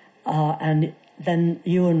 And then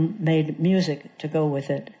Ewan made music to go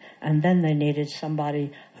with it. And then they needed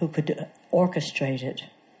somebody who could orchestrate it.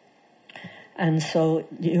 And so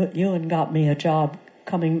Ewan got me a job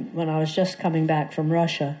when I was just coming back from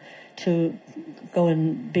Russia to go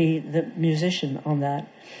and be the musician on that.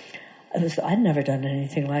 I'd never done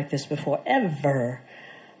anything like this before, ever.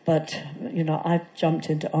 But, I jumped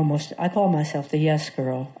into I call myself the yes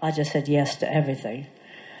girl. I just said yes to everything.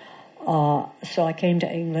 So I came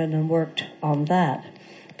to England and worked on that.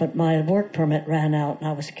 But my work permit ran out and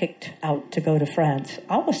I was kicked out to go to France.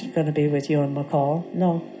 I wasn't going to be with Ewan McCall,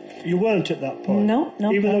 no. You weren't at that point? No.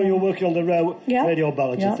 Even though you were working on the radio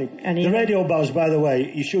ballads, I think. And the radio ballads, by the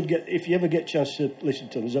way, you should get, if you ever get a chance to listen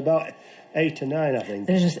to them, there's about 8 or 9, I think.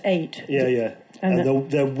 There's just 8. Yeah. And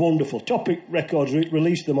they're wonderful. Topic Records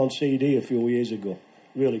released them on CD a few years ago.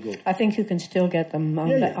 Really good. I think you can still get them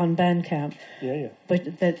on Bandcamp. Yeah.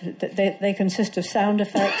 But they consist of sound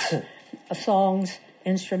effects, songs,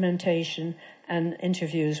 instrumentation, and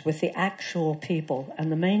interviews with the actual people.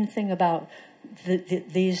 And the main thing about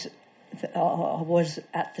these was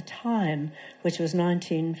at the time, which was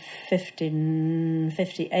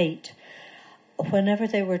 1958, whenever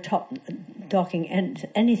they were talking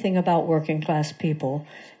anything about working class people,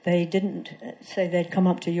 they didn't say they'd come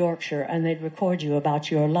up to Yorkshire and they'd record you about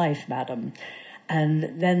your life, madam.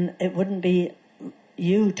 And then it wouldn't be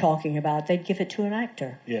you talking about it, they'd give it to an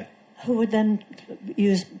actor. Yeah. Who would then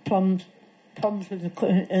use plums in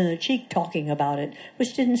the cheek talking about it,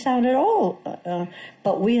 which didn't sound at all.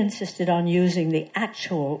 But we insisted on using the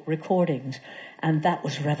actual recordings, and that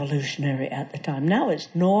was revolutionary at the time. Now it's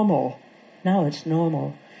normal.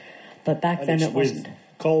 But back then it wasn't.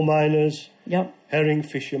 Coal miners, yep, herring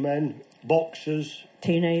fishermen, boxers,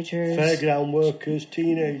 teenagers, fairground workers,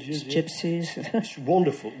 teenagers, gypsies. It's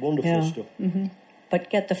wonderful stuff. Mm-hmm. But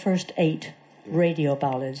get the first 8 radio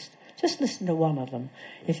ballads. Just listen to one of them.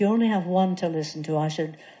 If you only have one to listen to, I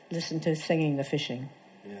should listen to Singing the Fishing.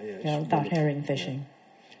 About herring fishing. Yeah.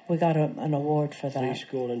 We got an award for that.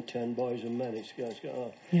 10 boys and men.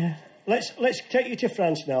 Yeah. Let's take you to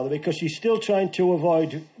France now, because you're still trying to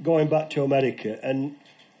avoid going back to America. And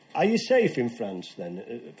are you safe in France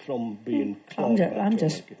then from being clawed back to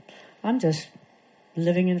America? I'm just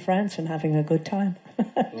living in France and having a good time.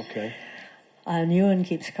 Okay. And Ewan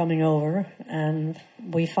keeps coming over, and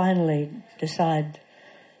we finally decide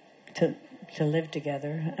to live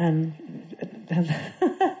together, and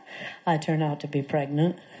I turn out to be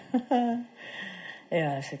pregnant.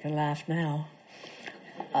 Yes, you can laugh now.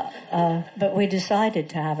 But we decided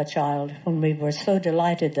to have a child when we were so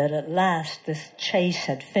delighted that at last this chase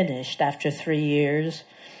had finished after 3 years.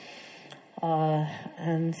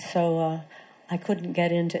 And so I couldn't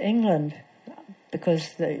get into England because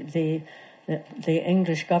the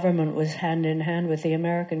English government was hand in hand with the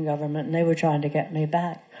American government, and they were trying to get me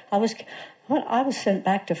back. I was sent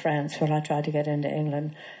back to France when I tried to get into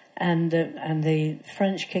England, and the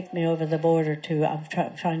French kicked me over the border to. I'm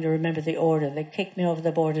trying to remember the order. They kicked me over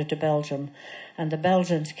the border to Belgium, and the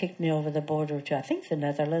Belgians kicked me over the border to, I think, the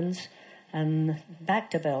Netherlands, and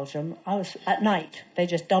back to Belgium. I was at night. They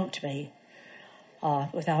just dumped me.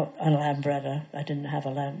 Without a Lambretta. I didn't have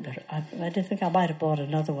a Lambretta. I didn't think I might have bought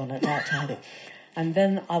another one at that time. And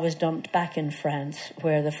then I was dumped back in France,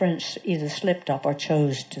 where the French either slipped up or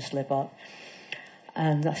chose to slip up.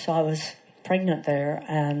 And so I was pregnant there,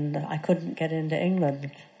 and I couldn't get into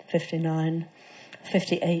England.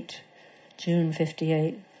 58, June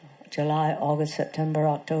 58, July, August, September,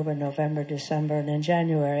 October, November, December, and in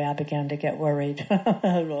January I began to get worried.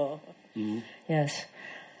 Yes.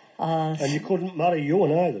 And you couldn't marry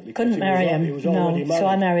Ewan either? Couldn't marry him, he was already married. So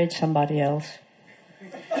I married somebody else.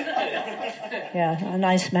 Yeah, a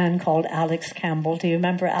nice man called Alex Campbell. Do you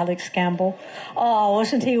remember Alex Campbell? Oh,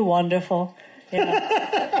 wasn't he wonderful?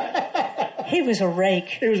 Yeah. He was a rake.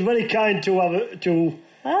 He was very kind to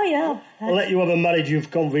Well, yeah. I'll let you have a marriage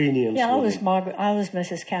of convenience. Yeah, I was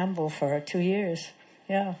Mrs. Campbell for 2 years.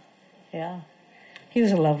 Yeah, yeah. He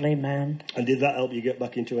was a lovely man. And did that help you get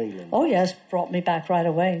back into England? Oh, yes, brought me back right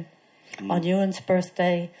away. On Ewan's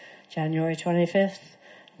birthday, January 25th,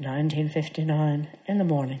 1959, in the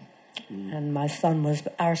morning. And our son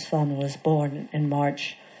was born in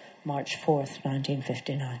March 4th,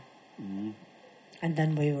 1959. And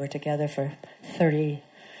then we were together for 30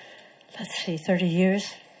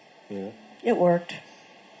 years. Yeah. It worked.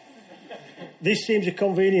 This seems a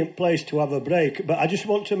convenient place to have a break, but I just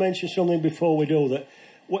want to mention something before we do that.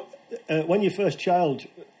 When your first child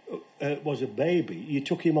was a baby, you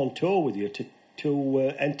took him on tour with you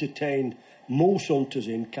to entertain moose hunters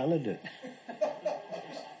in Canada.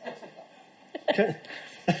 Do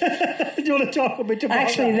you want to talk a bit about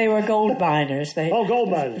Actually, that? they were gold miners. Gold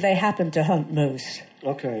miners. They happened to hunt moose.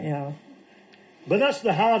 Okay. Yeah. But that's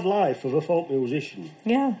the hard life of a folk musician.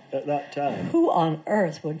 Yeah. At that time. Who on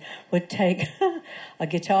earth would take a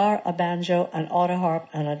guitar, a banjo, an autoharp,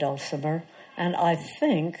 and a dulcimer, and I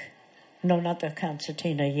think, no, not the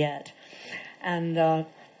concertina yet, and no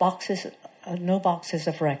boxes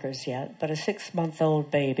of records yet, but a 6-month-old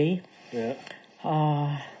baby. Yeah.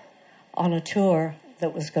 On a tour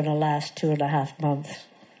that was going to last 2.5 months.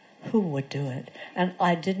 Who would do it? And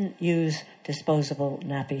I didn't use disposable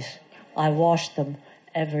nappies. I washed them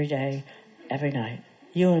every day, every night.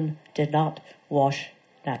 Ewan did not wash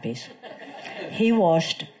nappies. He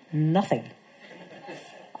washed nothing.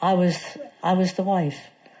 I was the wife.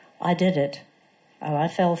 I did it. I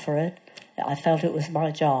fell for it. I felt it was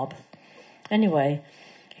my job. Anyway,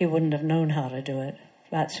 he wouldn't have known how to do it.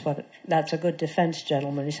 That's a good defense,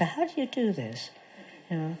 gentleman. He said, "How do you do this?"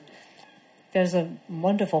 You know, there's a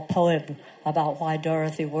wonderful poem about why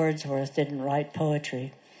Dorothy Wordsworth didn't write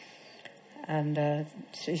poetry, and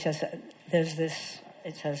she says there's this.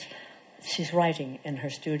 It says she's writing in her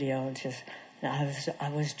studio, and she says, I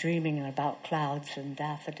was dreaming about clouds and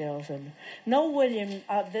daffodils and no, William,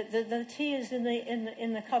 the tea is in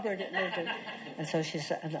the cupboard. And so she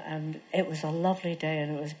said, and it was a lovely day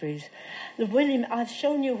and it was breeze. William, I've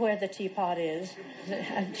shown you where the teapot is.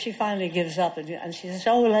 And she finally gives up and she says,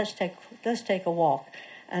 "Oh, let's take a walk,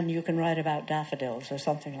 and you can write about daffodils," or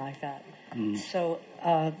something like that. So,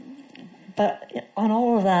 but on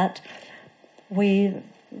all of that, we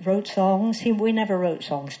wrote songs. We never wrote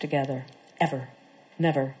songs together. Ever.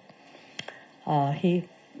 Never.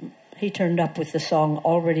 He turned up with the song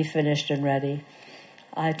already finished and ready.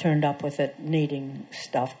 I turned up with it needing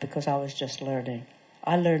stuff because I was just learning.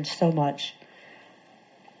 I learned so much.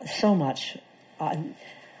 So much.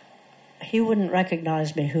 He wouldn't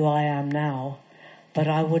recognize me who I am now, but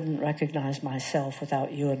I wouldn't recognize myself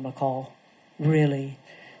without Ewan McCall. Really.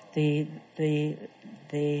 He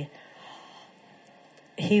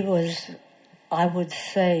was, I would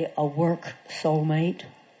say, a work soulmate.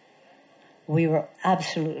 We were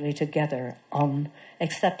absolutely together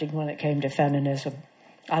excepting when it came to feminism.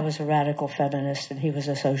 I was a radical feminist and he was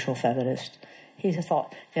a social feminist. He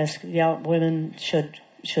thought, yes, women should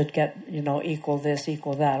get, equal this,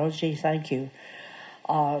 equal that. Oh, gee, thank you.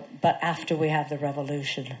 But after we have the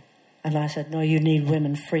revolution. And I said, no, you need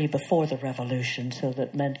women free before the revolution so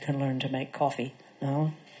that men can learn to make coffee.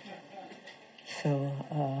 No? So,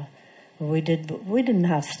 we didn't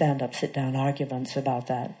have stand-up, sit-down arguments about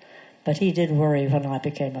that. But he did worry when I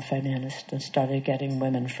became a feminist and started getting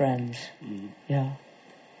women friends. Yeah.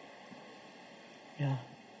 Yeah.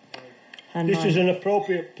 And this is an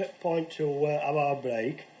appropriate point to have our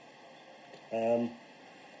break.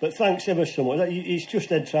 But thanks ever so much. It's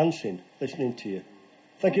just entrancing listening to you.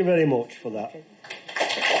 Thank you very much for that. Okay.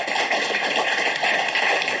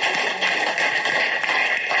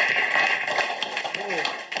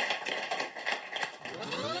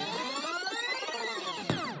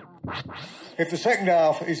 If the second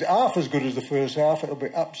half is half as good as the first half, it'll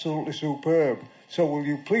be absolutely superb. So will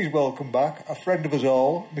you please welcome back a friend of us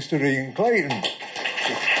all, Mr. Ian Clayton.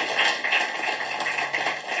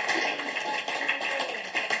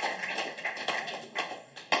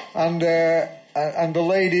 And the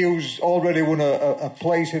lady who's already won a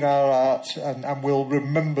place in our hearts and will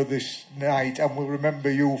remember this night and will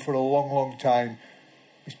remember you for a long, long time,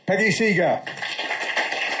 is Peggy Seeger.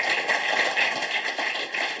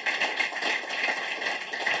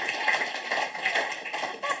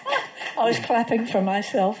 I was clapping for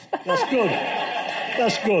myself. That's good.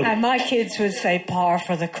 That's good. And my kids would say par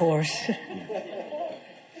for the course.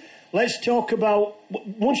 Let's talk about,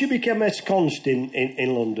 once you became ensconced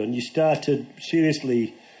in London, you started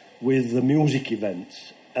seriously with the music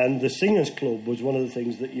events. And the Singers Club was one of the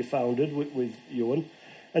things that you founded with Ewan.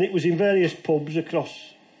 And it was in various pubs across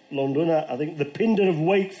London. I think the Pinder of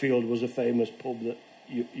Wakefield was a famous pub that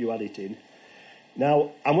you had it in.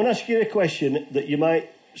 Now, I'm going to ask you a question that you might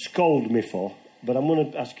scold me for, but I'm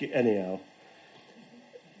going to ask it anyhow.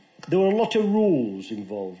 There were a lot of rules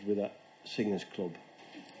involved with that singers' club.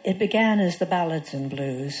 It began as the Ballads and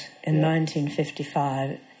Blues in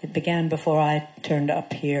 1955. It began before I turned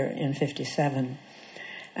up here in 57.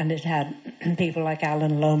 And it had people like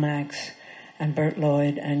Alan Lomax and Bert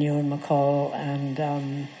Lloyd and Ewan MacColl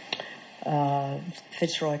and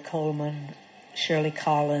Fitzroy Coleman, Shirley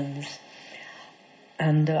Collins.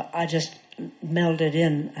 And I just melded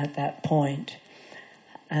in at that point.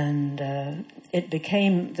 And it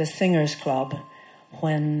became the Singers Club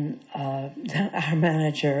when our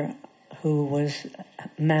manager, who was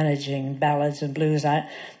managing Ballads and Blues,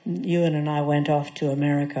 Ewan and I went off to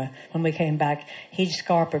America. When we came back, he'd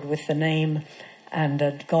scarpered with the name and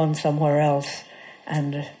had gone somewhere else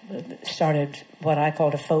and started what I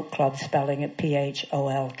called a folk club, spelling it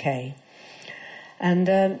Pholk.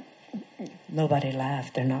 And nobody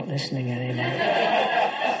laughed. They're not listening anymore.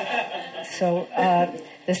 So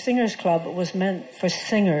the Singers Club was meant for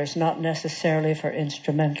singers, not necessarily for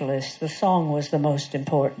instrumentalists. The song was the most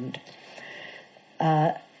important.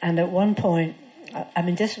 And at one point, I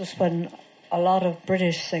mean, this was when a lot of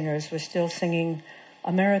British singers were still singing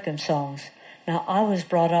American songs. Now, I was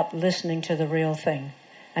brought up listening to the real thing,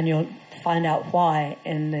 and you'll find out why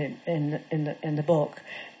in the book.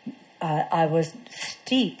 I was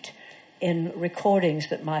steeped in recordings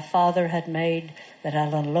that my father had made, that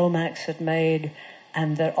Alan Lomax had made,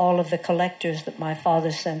 and that all of the collectors that my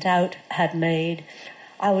father sent out had made.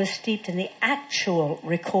 I was steeped in the actual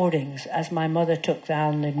recordings as my mother took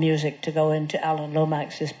down the music to go into Alan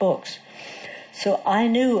Lomax's books. So I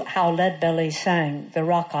knew how Leadbelly sang the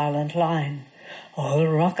Rock Island Line. Oh, the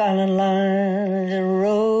Rock Island Line is a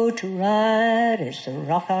road to ride. It's the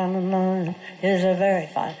Rock Island Line. It's a very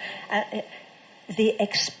fine. The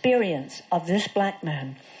experience of this black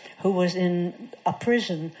man who was in a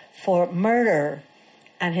prison for murder,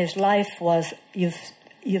 and his life was, you've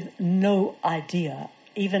no idea.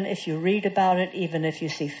 Even if you read about it, even if you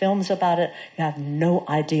see films about it, you have no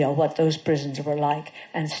idea what those prisons were like,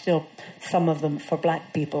 and still some of them for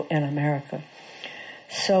black people in America.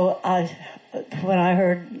 So when I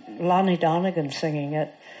heard Lonnie Donegan singing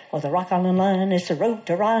it, or the Rock Island Line is the road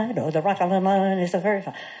to ride, or the Rock Island Line is the very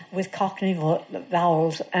fine, with Cockney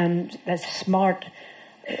vowels and that smart,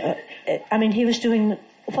 I mean, he was doing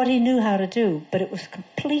what he knew how to do, but it was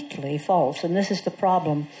completely false. And this is the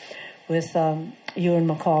problem with Ewan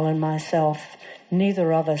MacColl and myself.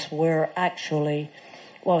 Neither of us were actually,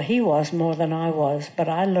 well, he was more than I was, but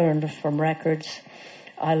I learned from records.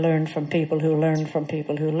 I learned from people who learned from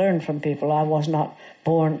people who learned from people. I was not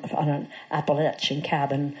born on an Appalachian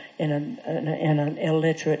cabin in an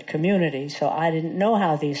illiterate community, so I didn't know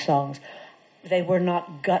how these songs, they were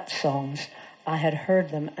not gut songs. I had heard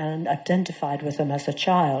them and identified with them as a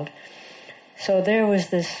child. So there was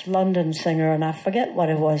this London singer, and I forget what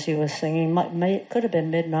it was he was singing. It could have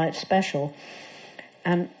been Midnight Special.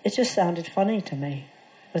 And it just sounded funny to me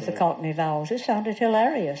with the Cockney vowels. It sounded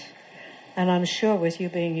hilarious. And I'm sure with you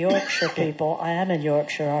being Yorkshire people, I am in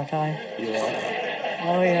Yorkshire, aren't I? Yeah.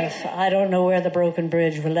 Oh, yes. I don't know where the broken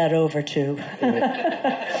bridge will lead over to.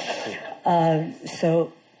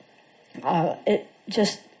 It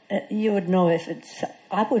just, you would know if it's,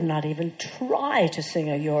 I would not even try to sing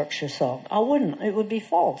a Yorkshire song. I wouldn't. It would be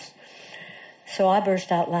false. So I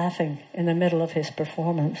burst out laughing in the middle of his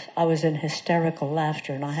performance. I was in hysterical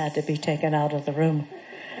laughter, and I had to be taken out of the room.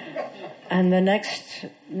 And the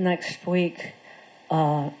next week,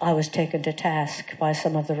 I was taken to task by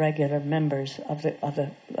some of the regular members of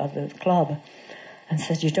the club, and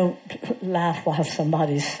said, "You don't laugh while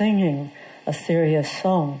somebody's singing a serious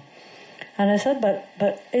song." And I said,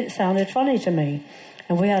 "But it sounded funny to me."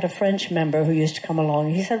 And we had a French member who used to come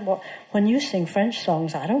along. He said, "Well, when you sing French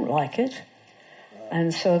songs, I don't like it."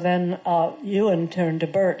 And so then Ewan turned to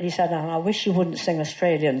Bert. He said, "I wish you wouldn't sing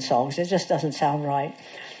Australian songs. It just doesn't sound right."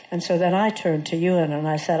 And so then I turned to Ewan and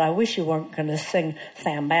I said, "I wish you weren't going to sing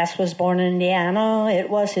Sam Bass was born in Indiana. It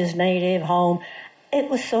was his native home." It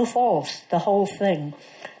was so false, the whole thing.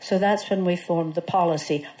 So that's when we formed the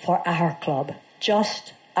policy for our club,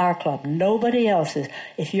 just our club, nobody else's.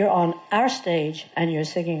 If you're on our stage and you're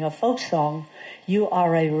singing a folk song, you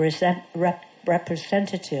are a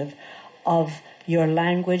representative of your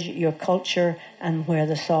language, your culture, and where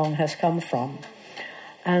the song has come from.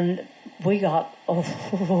 And we got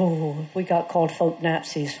called folk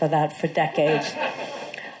Nazis for that for decades.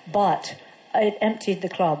 But it emptied the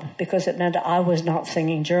club because it meant I was not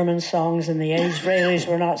singing German songs and the Israelis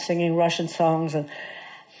were not singing Russian songs,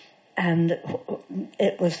 and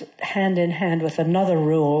it was hand in hand with another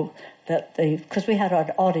rule that because we had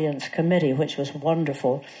our audience committee, which was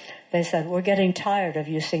wonderful. They said, we're getting tired of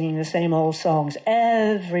you singing the same old songs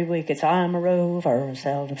every week. It's I'm a rover,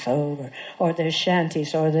 seldom sober, or there's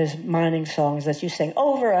shanties, or there's mining songs that you sing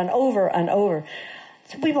over and over and over.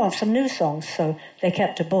 So we want some new songs, so they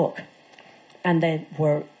kept a book, and they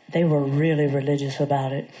were really religious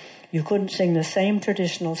about it. You couldn't sing the same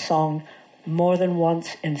traditional song more than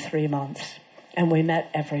once in 3 months, and we met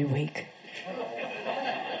every week.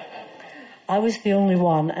 I was the only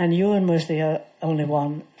one, and Ewan was the only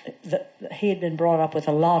one. He had been brought up with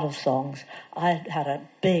a lot of songs. I had a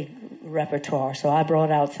big repertoire, so I brought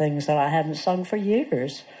out things that I hadn't sung for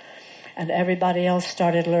years. And everybody else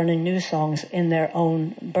started learning new songs in their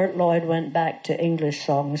own. Bert Lloyd went back to English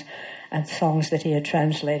songs and songs that he had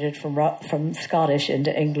translated from Scottish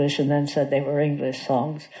into English and then said they were English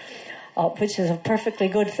songs, which is a perfectly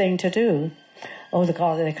good thing to do. Oh,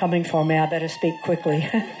 God, they're coming for me. I better speak quickly.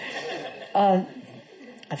 I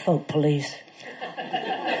folk police.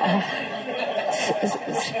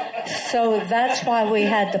 So that's why we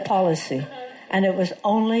had the policy. And it was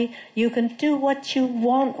only, you can do what you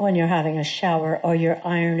want when you're having a shower or you're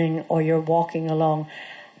ironing or you're walking along.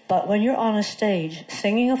 But when you're on a stage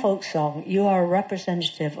singing a folk song, you are a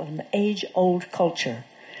representative of an age-old culture.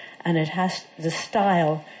 And the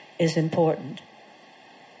style is important.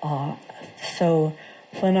 So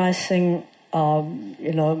when I sing,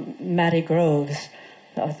 Matty Groves,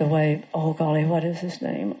 the way, oh golly, what is his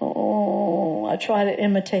name? Oh, I try to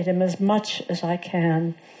imitate him as much as I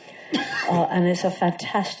can. And it's a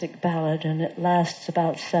fantastic ballad, and it lasts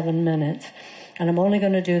about 7 minutes. And I'm only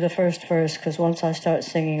going to do the first verse, because once I start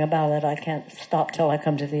singing a ballad, I can't stop till I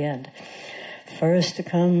come to the end. First to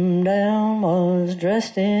come down was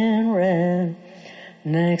dressed in red.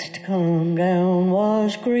 Next to come down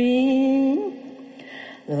was green.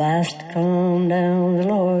 Last to come down was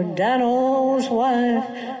Lord Daniel's wife,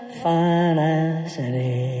 fine as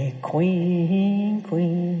any queen,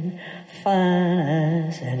 fine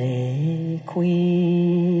as any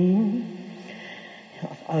queen.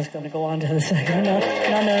 I was going to go on to the second. No.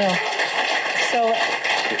 So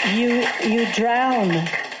you drown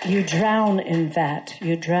in that.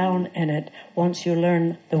 You drown in it once you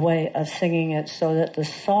learn the way of singing it, so that the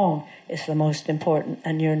song is the most important,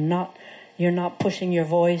 and you're not pushing your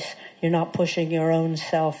voice, you're not pushing your own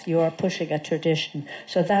self, you are pushing a tradition.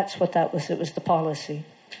 So that's what that was. It was the policy.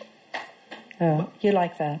 You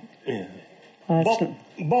like that? Yeah.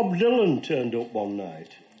 Bob Dylan turned up one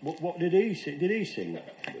night. What did he sing? Did he sing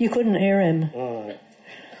that? You couldn't hear him. All right.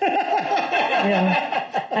 Yeah.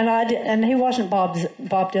 And he wasn't Bob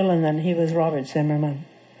Dylan then, he was Robert Zimmerman.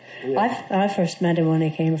 Yeah. I first met him when he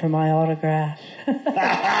came for my autograph.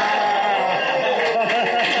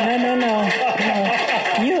 No.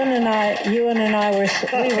 Ewan and I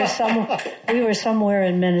were somewhere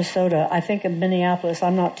in Minnesota. I think in Minneapolis.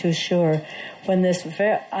 I'm not too sure.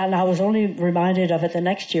 And I was only reminded of it the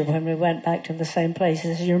next year when we went back to the same place.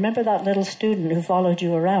 He says, "You remember that little student who followed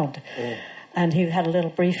you around?" Yeah. And he had a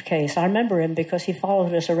little briefcase. I remember him because he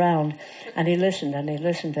followed us around, and he listened and he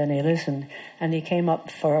listened and he listened, and he came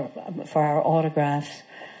up for our autographs,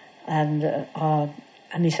 and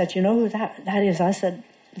he said, "You know who that is?" I said.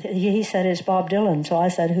 He said it's Bob Dylan, so I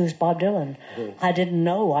said, "Who's Bob Dylan?" I didn't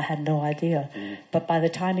know. I had no idea. But by the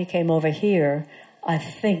time he came over here, I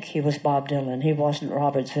think he was Bob Dylan. He wasn't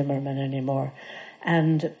Robert Zimmerman anymore.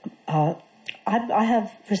 And I have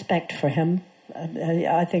respect for him.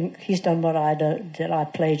 I think he's done what I did. I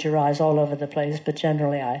plagiarize all over the place, but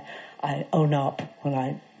generally I own up when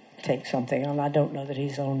I take something, and I don't know that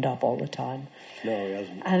he's owned up all the time. No, he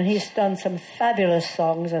hasn't. And he's done some fabulous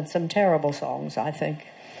songs and some terrible songs, I think.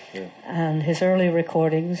 Yeah. And his early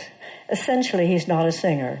recordings, essentially he's not a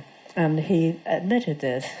singer, and he admitted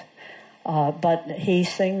this, but he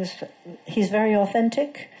sings, he's very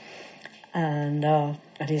authentic, and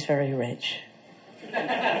he's very rich.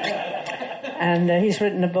 And he's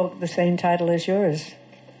written a book the same title as yours.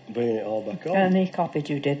 Bringing it all back on. And he copied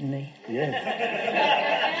you, didn't he? Yeah.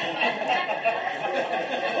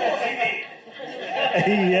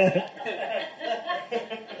 Yeah.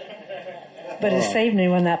 But it saved me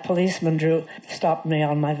when that policeman stopped me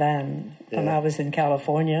on my van when I was in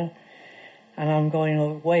California, and I'm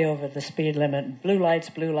going way over the speed limit. Blue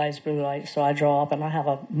lights, blue lights, blue lights. So I draw up, and I have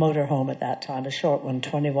a motorhome at that time, a short one,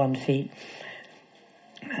 21 feet.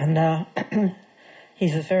 And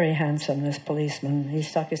he was very handsome, this policeman. He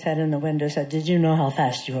stuck his head in the window and said, "Did you know how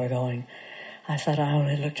fast you were going?" I said, I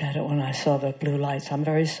only looked at it when I saw the blue lights. I'm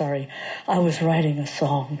very sorry. I was writing a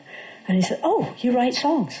song. And he said, oh, you write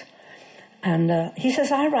songs? And he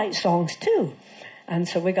says, I write songs too. And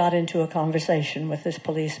so we got into a conversation with this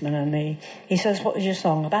policeman and me. He says, what was your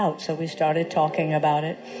song about? So we started talking about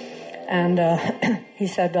it. And he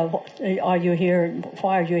said, are you here?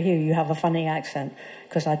 Why are you here? You have a funny accent.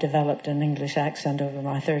 Because I developed an English accent over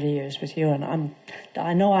my 30 years with you. And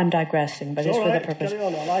I know I'm digressing, but it's for the purpose. Carry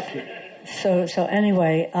on, I like it. So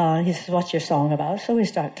anyway, he says, what's your song about? So we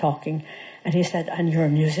start talking. And he said, and you're a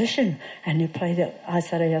musician, and you play the... I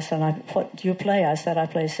said, yes, and what do you play? I said, I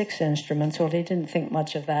play 6 instruments. Well, he didn't think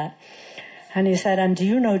much of that. And he said, and do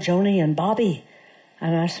you know Joni and Bobby?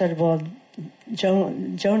 And I said, well,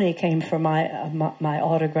 Joni came for my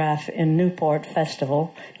autograph in Newport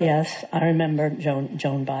Festival. Yes, I remember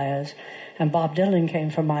Joan Baez. And Bob Dylan came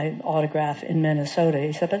for my autograph in Minnesota.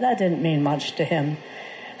 He said, but that didn't mean much to him.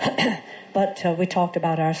 But we talked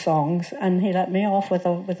about our songs, and he let me off with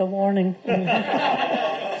a warning.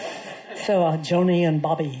 So Joni and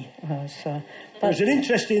Bobby. There's an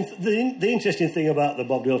interesting. The interesting thing about the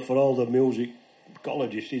Bob Dylan for all the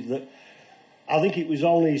musicologists is that I think it was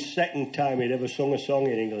only his second time he'd ever sung a song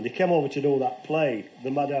in England. He came over to do that play,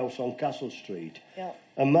 The Madhouse on Castle Street,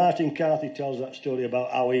 and Martin Carthy tells that story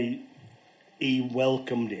about how he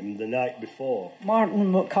welcomed him the night before.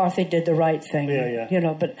 Martin McCarthy did the right thing, yeah. You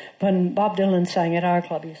know, but when Bob Dylan sang at our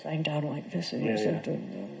club, he sang down like this, and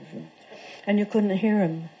and you couldn't hear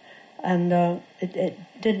him, and it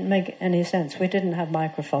didn't make any sense. We didn't have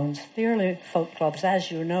microphones. The early folk clubs,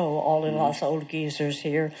 as you know, all of us old geezers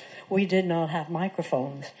here, we did not have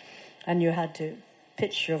microphones, and you had to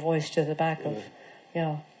pitch your voice to the back of,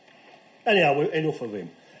 Anyhow, enough of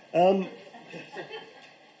him.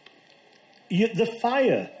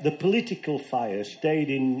 The political fire stayed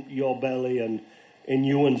in your belly and in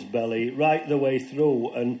Ewan's belly right the way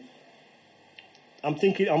through. And I'm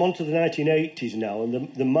on to the 1980s now,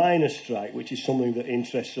 and the miners' strike, which is something that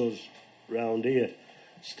interests us round here,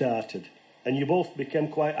 started. And you both became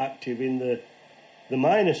quite active in the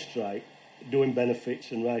miners' strike, doing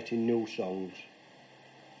benefits and writing new songs.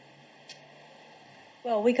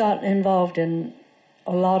 Well, we got involved in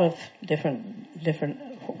a lot of different.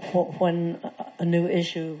 When a new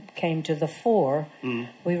issue came to the fore,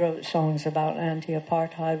 we wrote songs about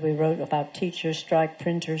anti-apartheid. We wrote about teacher strike,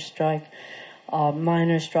 printer strike,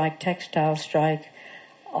 miner strike, textile strike.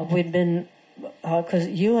 We'd been because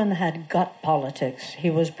Ewan had gut politics. He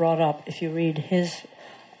was brought up. If you read his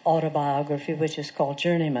autobiography, which is called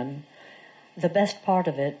Journeyman, the best part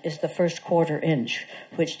of it is the first quarter inch,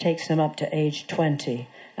 which takes him up to age 20,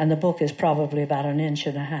 and the book is probably about an inch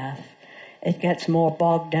and a half. It gets more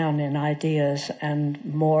bogged down in ideas and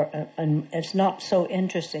it's not so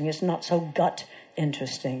interesting. It's not so gut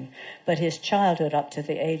interesting. But his childhood up to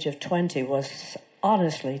the age of 20 was,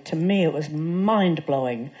 honestly, to me, it was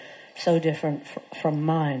mind-blowing, so different from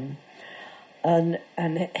mine. And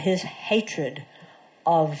his hatred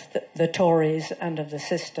of the Tories and of the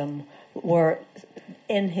system were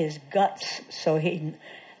in his guts, so he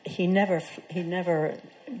never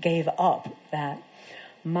gave up that.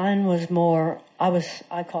 Mine was more,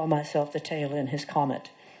 I call myself the tail in his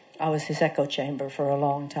comet. I was his echo chamber for a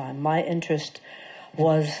long time. My interest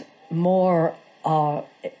was more, I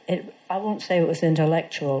won't say it was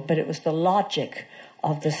intellectual, but it was the logic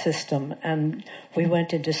of the system. And we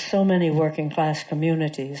went into so many working class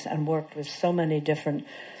communities and worked with so many different,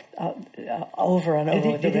 over and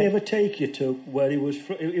over. Did he ever take you to where he was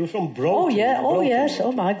from? He was from Broughton. Oh, yeah. Oh, yes.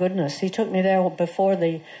 Oh, my goodness. He took me there before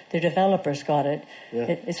the developers got it. Yeah.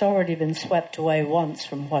 It's already been swept away once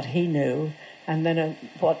from what he knew. And then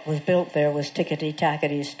what was built there was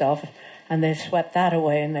tickety-tackety stuff. And they swept that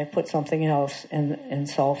away and they put something else in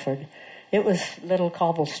Salford. It was little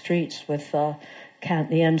cobble streets with the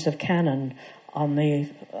ends of cannon on the...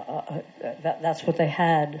 that's what they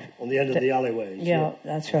had. On the end of the alleyways. Yeah,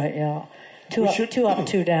 that's right, yeah. Two up,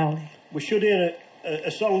 two down. We should hear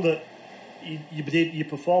a song that you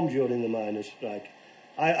performed during the miners' strike.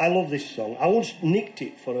 I love this song. I once nicked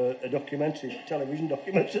it for a television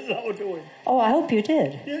documentary that I was doing. Oh, I hope you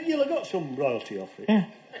did. You'll have got some royalty off it. Yeah.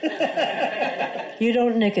 You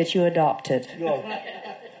don't nick it, you adopt it. Go on.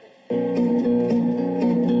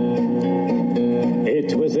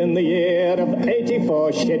 It was in the year of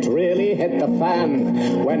 84, shit really hit the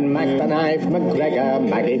fan, when Mac the Knife McGregor,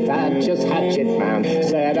 Maggie Thatcher's hatchet man,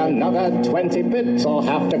 said another 20 bits will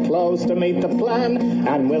have to close to meet the plan,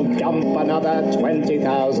 and we'll dump another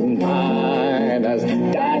 20,000 miners.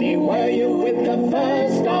 Daddy, were you with the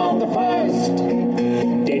first on the first?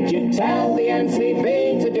 Did you tell the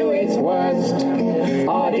NCB to do its worst?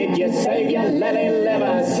 Or did you save your lily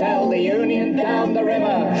liver, sell the union down the river,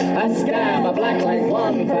 a scam, a blackleg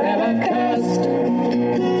one forever cursed?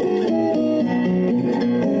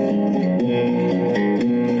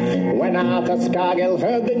 When Arthur Scargill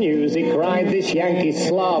heard the news, he cried, this Yankee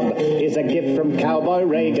slob is a gift from Cowboy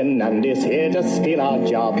Reagan and is here to steal our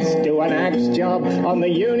jobs. Do an axe job on the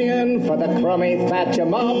union for the crummy Thatcher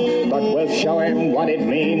mob, but we'll show him what it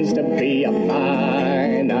means to be a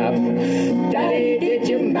miner. Daddy, did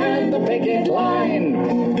you man the picket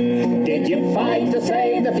line? Did you fight to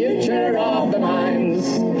save the future of the mines?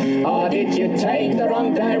 Or did you take the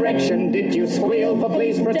wrong direction? Did you squeal for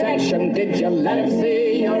police protection? Did you let him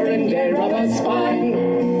see your India rubber spine?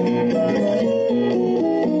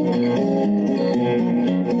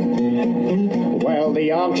 Well, the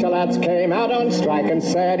Yorkshire lads came out on strike and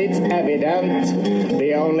said it's evident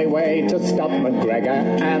the only way to stop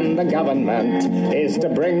McGregor and the government is to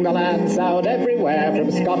bring the lads out everywhere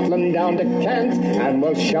from Scotland down to Kent, and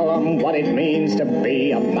we'll show them what it means to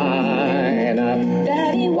be a miner.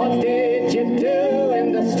 Daddy, what did you do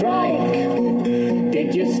in the strike?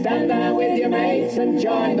 Did you stand there with your mates and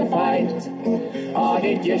join the fight? Or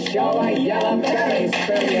did you show a yellow belly,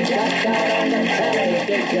 spill your guts out on the telly?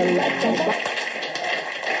 Did you let them...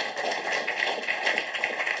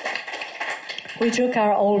 We took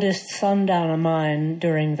our oldest son down a mine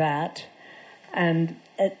during that, and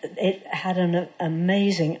it had an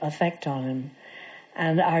amazing effect on him.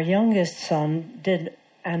 And our youngest son did,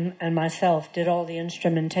 and myself did all the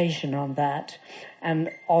instrumentation on that, and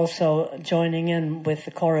also joining in with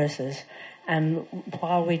the choruses. And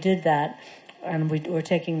while we did that, and we were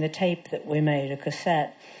taking the tape that we made, a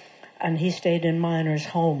cassette, and he stayed in miners'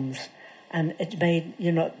 homes. And it made,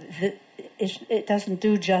 it doesn't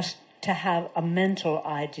do just to have a mental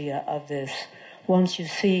idea of this. Once you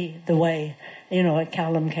see the way,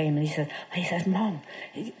 Callum came and he said, Mom,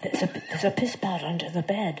 there's a piss pot under the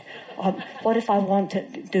bed. What if I want to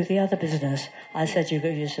do the other business? I said, you go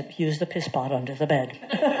use the piss pot under the bed.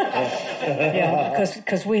 Yeah,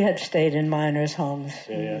 because we had stayed in miners' homes.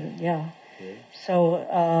 Yeah.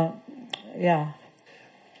 So, yeah.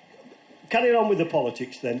 Carry on with the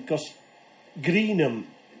politics then, because Greenham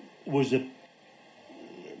was a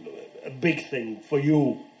big thing for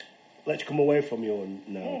you. Let's come away from you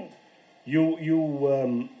now. You were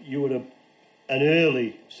an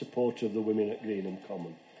early supporter of the women at Greenham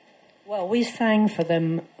Common. Well, we sang for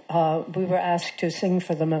them. We were asked to sing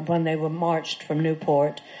for them when they were marched from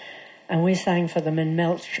Newport, and we sang for them in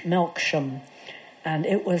Melksham. And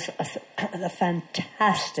it was a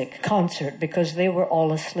fantastic concert because they were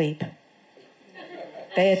all asleep.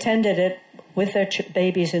 They attended it with their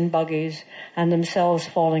babies in buggies and themselves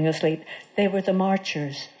falling asleep. They were the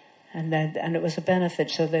marchers, and it was a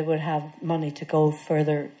benefit, so they would have money to go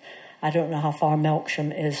further. I don't know how far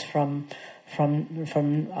Melksham is from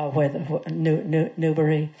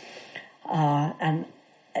Newbury, and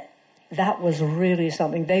that was really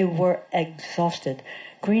something. They were exhausted.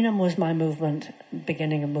 Greenham was my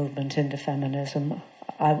beginning a movement into feminism.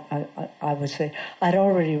 I would say I'd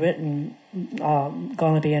already written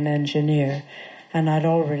Gonna Be an Engineer, and I'd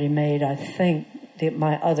already made, I think,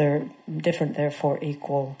 my other Different Therefore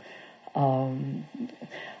Equal.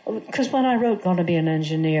 Because when I wrote Gonna Be an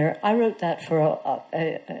Engineer, I wrote that for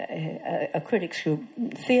a critics group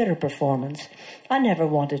theatre performance. I never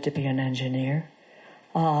wanted to be an engineer.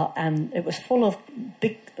 And it was full of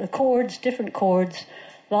big chords, different chords,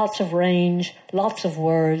 lots of range, lots of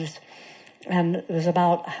words. And it was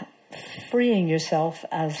about freeing yourself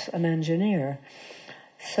as an engineer.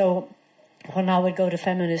 So when I would go to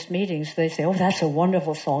feminist meetings, they'd say, oh, that's a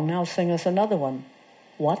wonderful song, now sing us another one.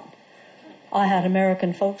 What? I had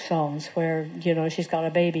American folk songs where, she's got a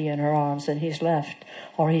baby in her arms and he's left,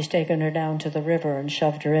 or he's taken her down to the river and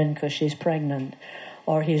shoved her in because she's pregnant,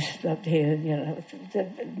 or the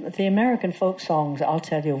American folk songs, I'll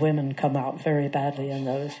tell you, women come out very badly in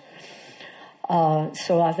those.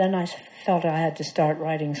 So then I felt I had to start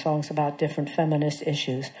writing songs about different feminist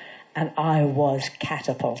issues, and I was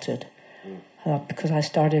catapulted because I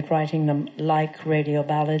started writing them like radio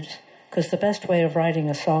ballads. Because the best way of writing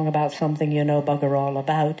a song about something you know bugger all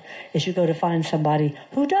about is you go to find somebody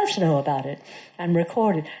who does know about it and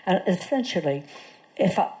record it. And essentially,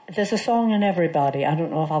 there's a song in everybody. I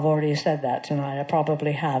don't know if I've already said that tonight. I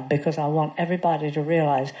probably have, because I want everybody to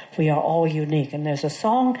realize we are all unique. And there's a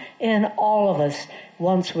song in all of us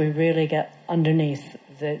once we really get underneath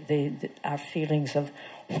our feelings of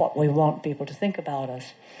what we want people to think about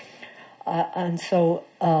us. And so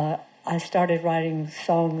I started writing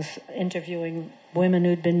songs, interviewing women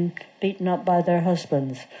who'd been beaten up by their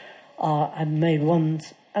husbands. I made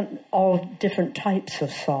ones, all different types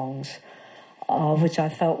of songs, which I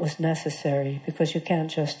felt was necessary, because you can't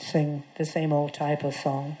just sing the same old type of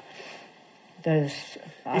song.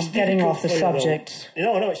 I'm getting off the subject.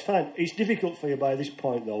 No, it's fine. It's difficult for you by this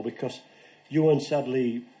point, though, because Ewan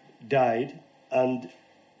sadly died, and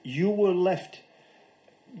you were left,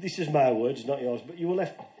 this is my words, not yours, but you were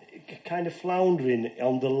left kind of floundering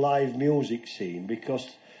on the live music scene, because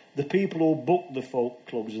the people who booked the folk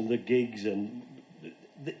clubs and the gigs, and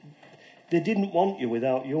they didn't want you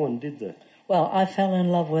without Ewan, did they? Well, I fell in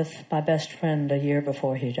love with my best friend a year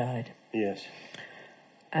before he died. Yes.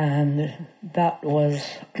 And that was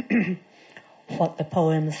what the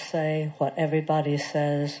poems say, what everybody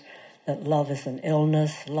says, that love is an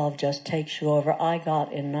illness, love just takes you over. I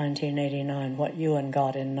got in 1989 what Ewan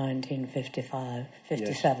got in 1955,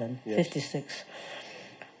 57, yes. 56,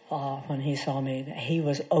 when he saw me. He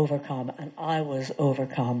was overcome, and I was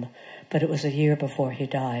overcome, but it was a year before he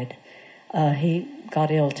died. He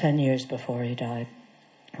got ill 10 years before he died,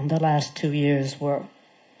 and the last 2 years were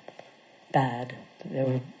bad.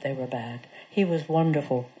 They were bad. He was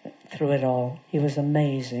wonderful through it all. He was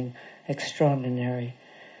amazing, extraordinary,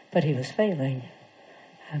 but he was failing,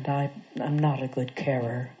 and I'm not a good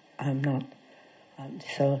carer. I'm not.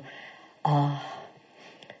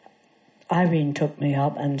 Irene took me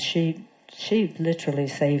up, and she literally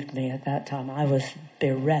saved me at that time. I was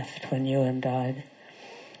bereft when Ewan died.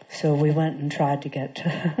 So we went and tried to get.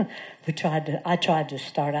 I tried to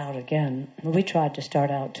start out again. We tried to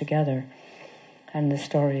start out together. And the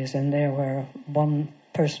story is in there where one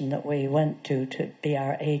person that we went to be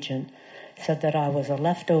our agent said that I was a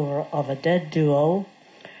leftover of a dead duo,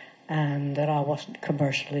 and that I wasn't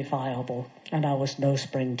commercially viable, and I was no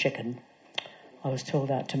spring chicken. I was told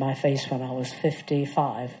that to my face when I was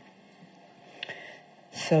 55.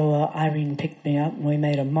 So Irene picked me up, and we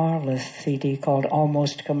made a marvelous CD called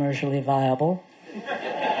Almost Commercially Viable.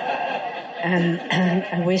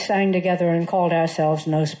 and we sang together and called ourselves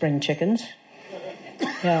No Spring Chickens.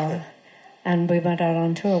 Yeah, and we went out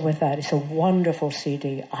on tour with that. It's a wonderful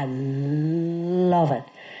CD. I love it.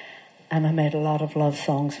 And I made a lot of love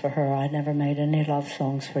songs for her. I never made any love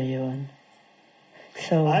songs for Ewan.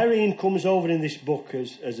 So Irene comes over in this book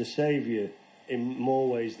as a saviour in more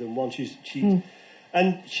ways than one.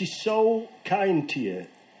 And she's so kind to you,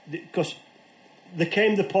 because there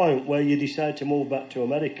came the point where you decided to move back to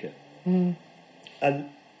America, and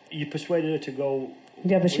you persuaded her to go.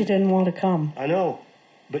 Yeah, but she didn't want to come. I know,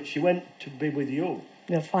 but she went to be with you.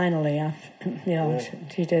 Yeah, finally,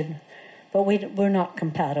 she did. But we're not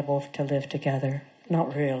compatible to live together.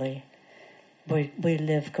 Not really. We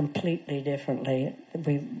live completely differently.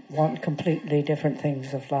 We want completely different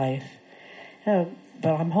things of life.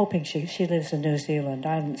 But I'm hoping she lives in New Zealand.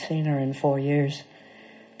 I haven't seen her in 4 years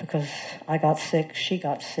because I got sick, she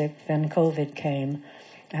got sick, then COVID came,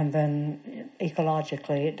 and then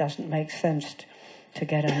ecologically it doesn't make sense to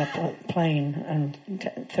get in a plane and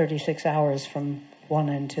 36 hours from one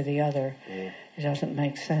end to the other. Yeah. It doesn't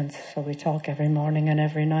make sense. So we talk every morning and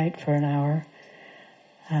every night for an hour.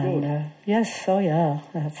 And let's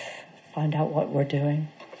find out what we're doing.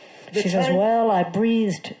 She says, well, I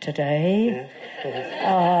breathed today,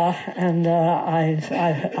 and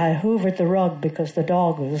I hoovered the rug because the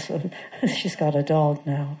dog was, she's got a dog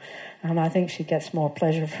now, and I think she gets more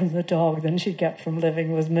pleasure from the dog than she'd get from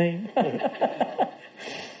living with me.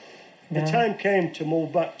 The time came to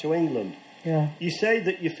move back to England. Yeah. You say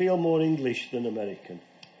that you feel more English than American.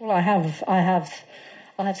 Well, I have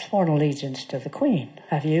sworn allegiance to the Queen.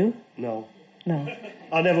 Have you? No. No.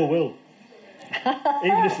 I never will.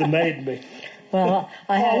 Even if they made me. Well,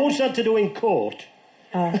 I once had to do in court.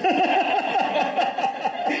 I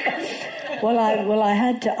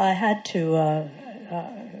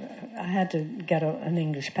had to get an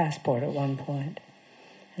English passport at one point,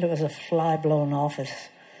 and it was a fly-blown office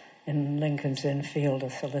in Lincoln's Inn Field, a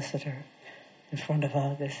solicitor, in front of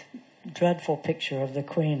this dreadful picture of the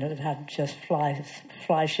Queen that had just fly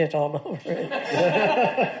shit all over it.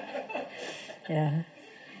 Yeah.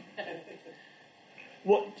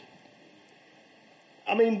 What?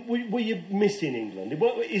 I mean, were you missing England?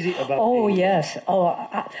 What is it about? Oh, England? yes. Oh,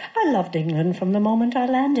 I loved England from the moment I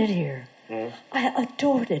landed here. I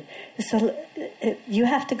adored it. You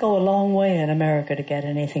have to go a long way in America to get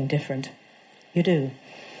anything different. You do.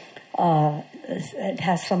 It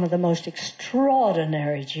has some of the most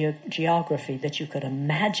extraordinary geography that you could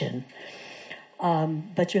imagine.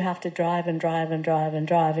 But you have to drive and drive and drive and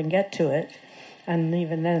drive and get to it. And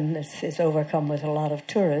even then, it's overcome with a lot of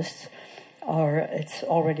tourists. or it's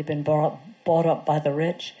already been bought up by the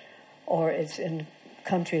rich, or it's in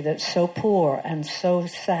country that's so poor and so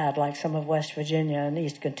sad, like some of West Virginia and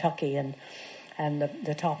East Kentucky and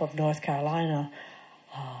the top of North Carolina.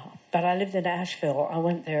 But I lived in Asheville. I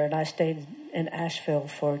went there and I stayed in Asheville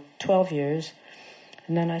for 12 years.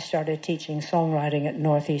 And then I started teaching songwriting at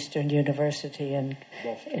Northeastern University in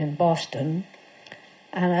Boston.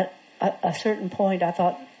 And at a certain point I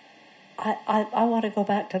thought, I want to go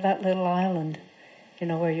back to that little island,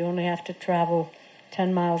 where you only have to travel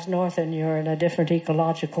 10 miles north and you're in a different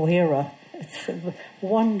ecological era. It's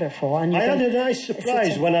wonderful. And I had a nice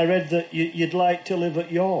surprise when I read that you'd like to live at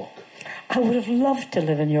York. I would have loved to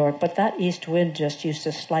live in York, but that east wind just used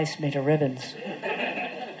to slice me to ribbons.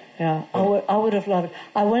 Yeah, I would have loved it.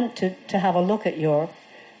 I went to have a look at York,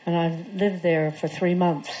 and I lived there for 3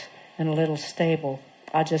 months in a little stable.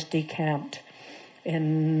 I just decamped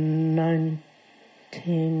in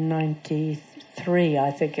 1993,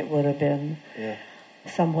 I think it would have been. Yeah.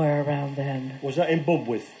 Somewhere around then. Was that in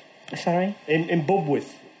Bubwith? Sorry? In Bubwith.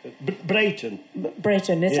 Brayton.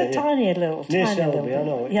 Brayton. It's a tiny little... Near Selby, I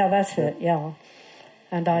know it. Yeah, that's it, yeah.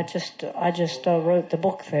 And I just wrote the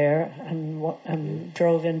book there and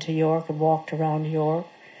drove into York and walked around York.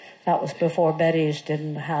 That was before Betty's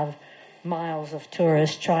didn't have miles of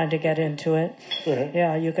tourists trying to get into it. Uh-huh.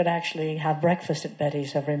 Yeah, you could actually have breakfast at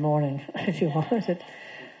Betty's every morning if you wanted.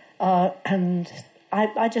 And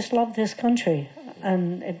I just love this country.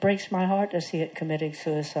 And it breaks my heart to see it committing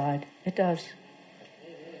suicide. It does.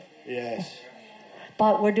 Yes.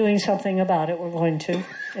 But we're doing something about it. We're going to.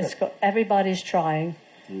 Everybody's trying.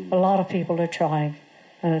 A lot of people are trying.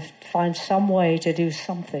 And find some way to do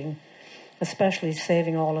something, especially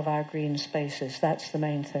saving all of our green spaces. That's the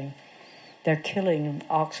main thing. They're killing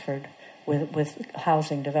Oxford with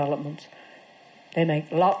housing developments. They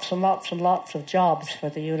make lots and lots and lots of jobs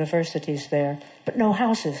for the universities there, but no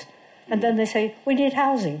houses. And then they say, we need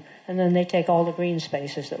housing. And then they take all the green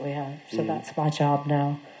spaces that we have. So that's my job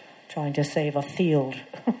now, trying to save a field.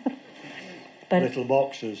 But little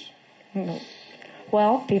boxes.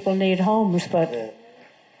 Well, people need homes, but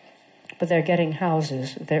they're getting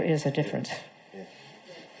houses. There is a difference. Yeah.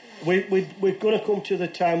 We're going to come to the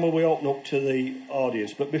time where we open up to the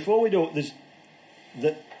audience. But before we do it, there's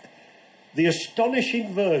the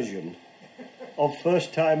astonishing version of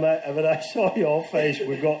First Time Ever I Saw Your Face.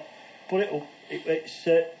 We've got... Put it up. It's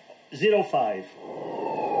 05.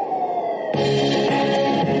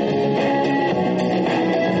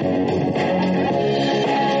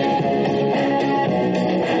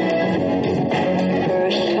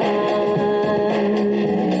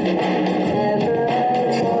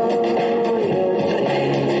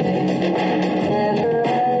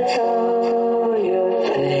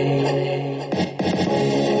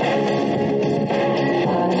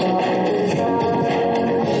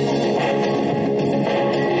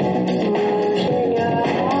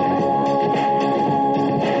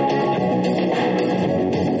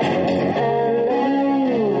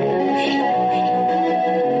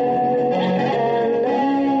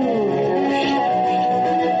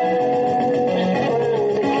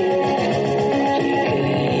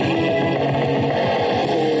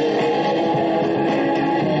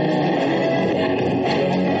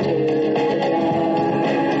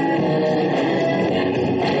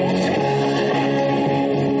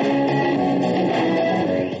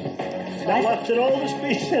 After all that's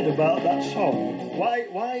been said about that song,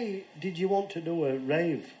 why did you want to do a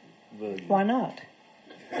rave version? Why not?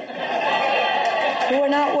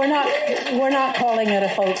 We're not calling it a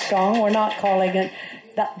folk song. We're not calling it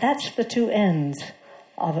that's the two ends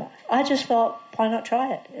of it. I just thought, why not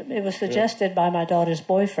try it? It was suggested by my daughter's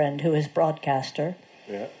boyfriend, who is broadcaster.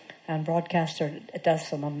 Yeah. And broadcaster does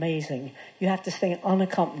some amazing. You have to sing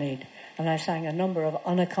unaccompanied, and I sang a number of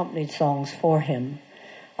unaccompanied songs for him.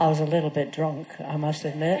 I was a little bit drunk, I must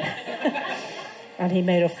admit. And he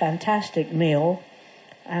made a fantastic meal.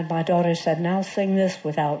 And my daughter said, now sing this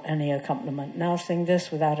without any accompaniment. Now sing this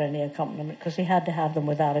without any accompaniment. Because he had to have them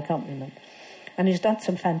without accompaniment. And he's done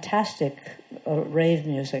some fantastic rave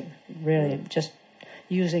music, really. Just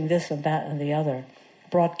using this and that and the other.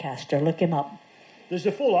 Broadcaster, look him up. There's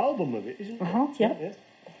a full album of it, isn't there? Uh-huh, yeah.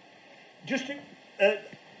 Just,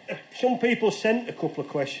 some people sent a couple of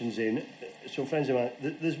questions in. Some friends of mine.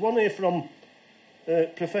 There's one here from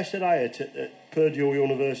Professor Hyatt at Purdue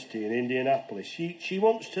University in Indianapolis. She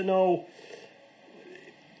wants to know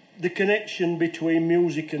the connection between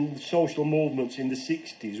music and social movements in the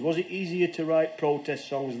 60s. Was it easier to write protest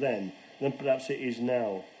songs then than perhaps it is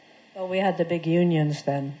now? Well, we had the big unions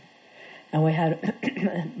then. And we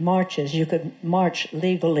had marches. You could march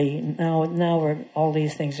legally. Now all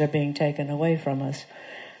these things are being taken away from us.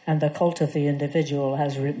 And the cult of the individual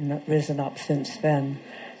has risen up since then.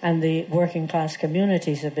 And the working class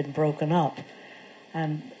communities have been broken up.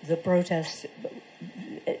 And the protests,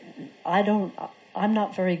 I'm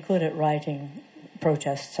not very good at writing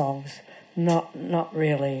protest songs. Not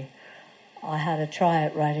really. I had a try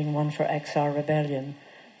at writing one for XR Rebellion,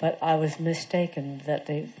 but I was mistaken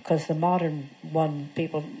because the modern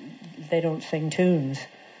people, they don't sing tunes.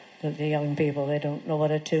 The young people, they don't know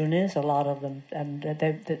what a tune is, a lot of them, and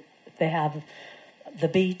they have the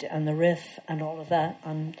beat and the riff and all of that.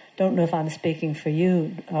 I don't know if I'm speaking for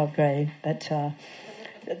you, Gray, but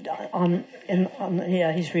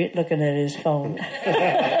he's looking at his phone.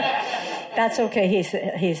 That's okay.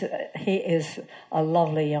 He is a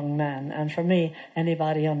lovely young man, and for me,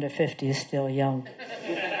 anybody under 50 is still young.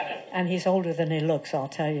 And he's older than he looks, I'll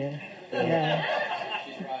tell you. Yeah.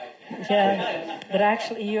 Yeah, but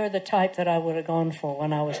actually, you're the type that I would have gone for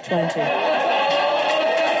when I was 20. Yeah.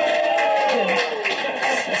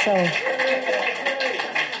 So,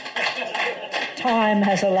 time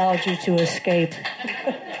has allowed you to escape.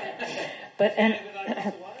 But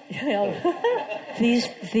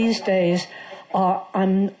these days,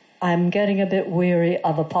 I'm getting a bit weary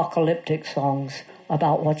of apocalyptic songs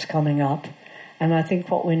about what's coming up, and I think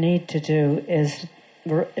what we need to do is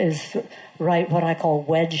write what I call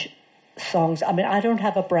wedge songs. I mean, I don't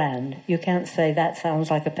have a brand. You can't say that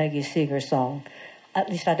sounds like a Peggy Seeger song. At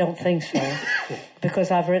least I don't think so,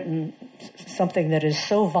 because I've written something that is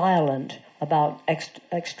so violent about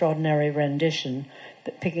extraordinary rendition,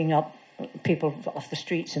 picking up people off the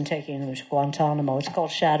streets and taking them to Guantanamo. It's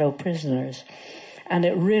called Shadow Prisoners, and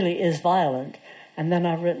it really is violent. And then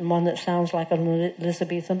I've written one that sounds like an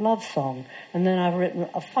Elizabethan love song. And then I've written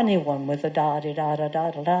a funny one with a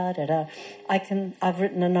da-di-da-da-da-da-da-da. I've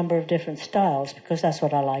written a number of different styles because that's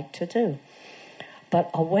what I like to do.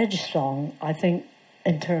 But a wedge song, I think,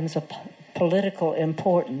 in terms of political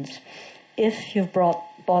importance, if you've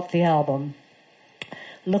bought the album,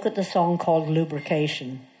 look at the song called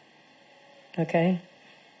Lubrication. Okay?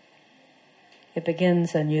 It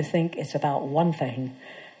begins and you think it's about one thing,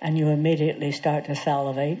 and you immediately start to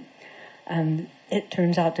salivate, and it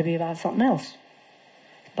turns out to be about something else.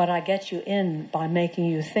 But I get you in by making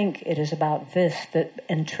you think it is about this that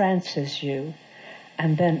entrances you,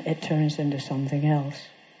 and then it turns into something else.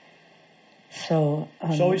 So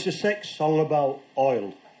it's a sex song about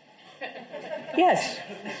oil? Yes.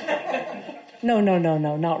 No,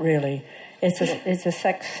 not really. It's a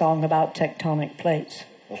sex song about tectonic plates.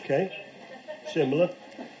 Okay. Similar.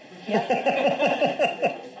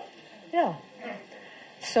 Yeah. Yeah.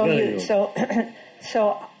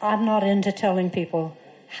 So I'm not into telling people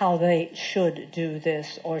how they should do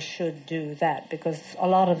this or should do that, because a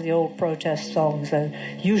lot of the old protest songs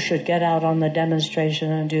that you should get out on the demonstration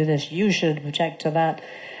and do this, you should object to that.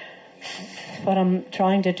 What I'm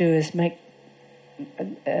trying to do is make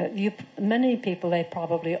many people, they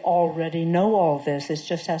probably already know all this. It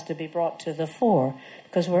just has to be brought to the fore,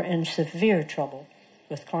 because we're in severe trouble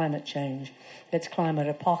with climate change. It's climate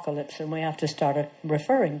apocalypse, and we have to start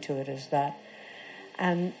referring to it as that.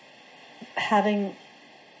 And having,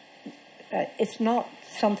 it's not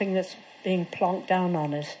something that's being plonked down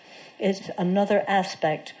on us. It's another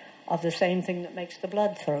aspect of the same thing that makes the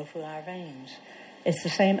blood flow through our veins. It's the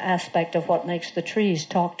same aspect of what makes the trees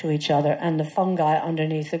talk to each other and the fungi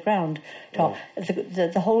underneath the ground talk. Yeah.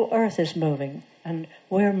 The whole earth is moving, and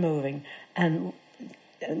we're moving, and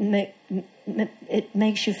it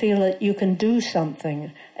makes you feel that you can do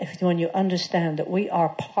something when you understand that we are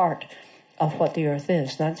part of what the earth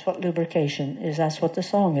is. That's what lubrication is. That's what the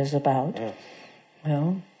song is about. Yeah.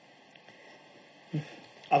 Well,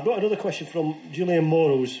 I've got another question from Gillian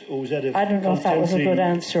Moore, who's head of... I don't know if that was a good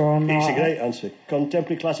answer or not. It's a great answer.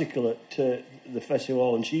 Contemporary classical at the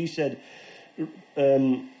festival, and she said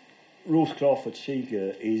Ruth Crawford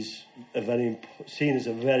Seeger is seen as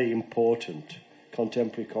a very important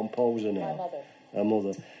contemporary composer now. Her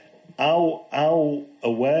mother. How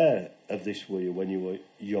aware of this were you when you were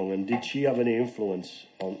young, and did she have any influence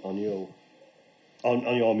on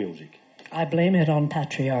your music? I blame it on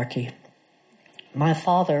patriarchy. My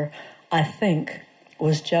father, I think,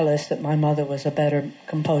 was jealous that my mother was a better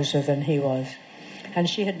composer than he was. And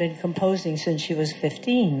she had been composing since she was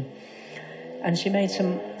 15. And she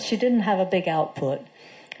didn't have a big output.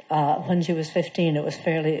 When she was 15, it was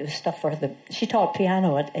stuff for she taught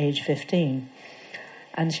piano at age 15.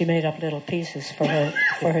 And she made up little pieces for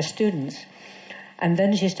her students. And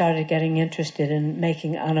then she started getting interested in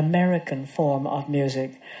making an American form of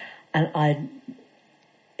music. And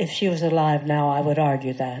if she was alive now, I would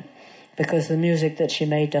argue that, because the music that she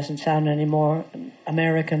made doesn't sound any more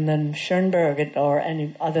American than Schoenberg or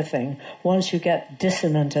any other thing. Once you get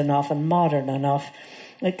dissonant enough and modern enough,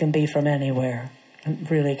 it can be from anywhere. It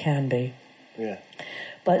really can be. Yeah.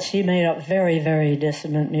 But she made up very, very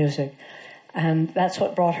dissonant music. And that's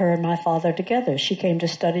what brought her and my father together. She came to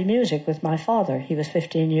study music with my father. He was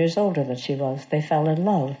 15 years older than she was. They fell in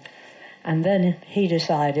love. And then he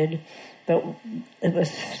decided that it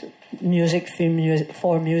was music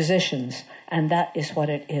for musicians. And that is what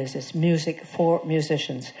it is. It's music for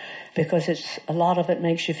musicians. Because a lot of it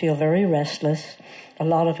makes you feel very restless. A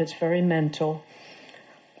lot of it's very mental.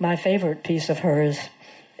 My favorite piece of hers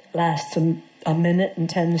lasts a minute and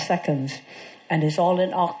 10 seconds. And is all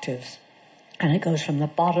in octaves. And it goes from the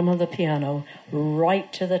bottom of the piano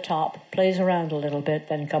right to the top, plays around a little bit,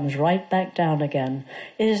 then comes right back down again.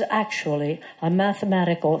 It is actually a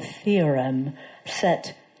mathematical theorem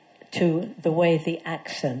set to the way the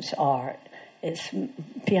accents are. It's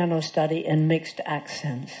piano study in mixed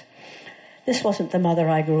accents. This wasn't the mother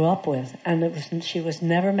I grew up with, and she was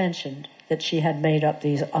never mentioned that she had made up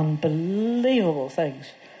these unbelievable things.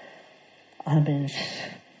 I mean,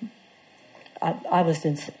 I was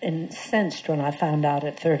incensed when I found out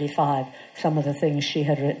at 35 some of the things she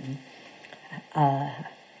had written.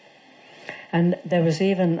 And there was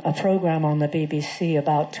even a program on the BBC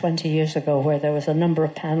about 20 years ago where there was a number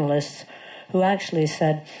of panelists who actually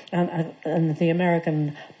said, and the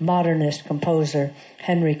American modernist composer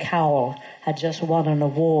Henry Cowell had just won an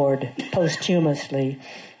award posthumously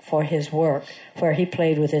for his work, where he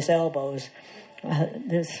played with his elbows.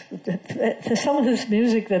 Some of this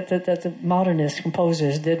music that the modernist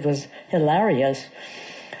composers did was hilarious.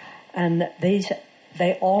 And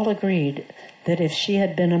they all agreed that if she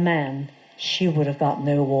had been a man, she would have gotten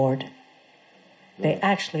the award. They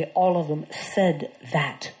actually, all of them, said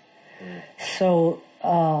that. So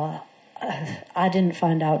I didn't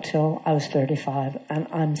find out till I was 35, and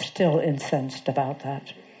I'm still incensed about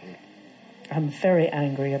that. I'm very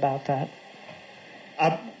angry about that.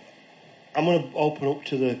 I'm going to open up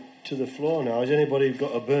to the floor now. Has anybody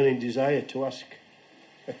got a burning desire to ask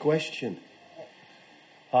a question?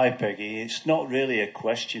 Hi, Peggy. It's not really a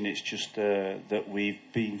question. It's just that we've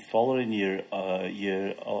been following your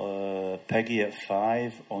Peggy at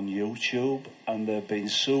 5 on YouTube, and they've been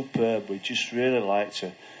superb. We'd just really like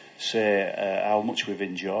to say how much we've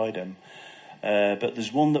enjoyed them. But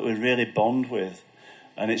there's one that we really bond with,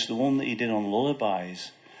 and it's the one that you did on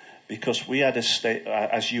lullabies, because we had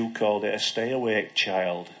as you called it, a stay awake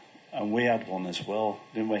child, and we had one as well,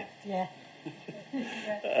 didn't we? Yeah.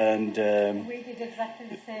 And we did exactly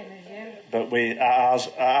the same as you. But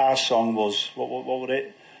our song was what was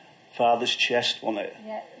it? Father's Chest, wasn't it?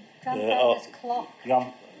 Yeah, grandfather's clock.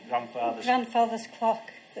 Grandfather's clock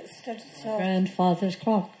that stood so. Grandfather's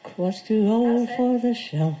clock was too old for the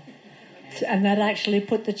shelf, and that actually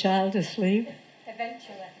put the child to sleep.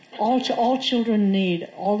 Eventually. All children need,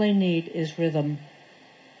 all they need is rhythm.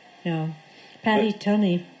 Yeah. Paddy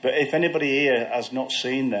Tunney. But if anybody here has not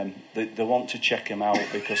seen them, they want to check them out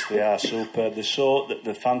because they are superb.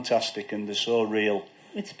 They're fantastic and they're so real.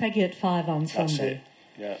 It's Peggy at 5 on Sunday. That's it.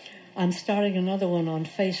 Yeah. I'm starting another one on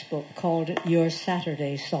Facebook called Your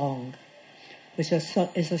Saturday Song, which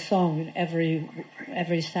is a song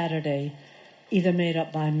every Saturday, either made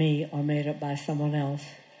up by me or made up by someone else.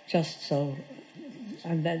 Just so,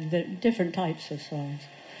 and then the different types of songs.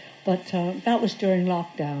 But that was during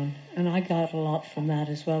lockdown, and I got a lot from that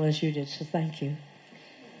as well as you did, so thank you.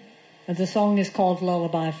 And the song is called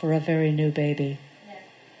Lullaby for a Very New Baby.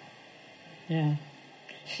 Yeah.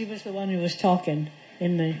 She was the one who was talking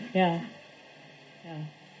in the, yeah.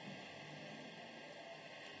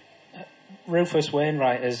 Rufus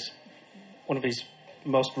Wainwright, as one of his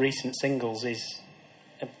most recent singles, is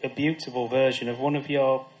a beautiful version of one of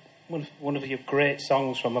your great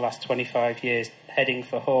songs from the last 25 years, Heading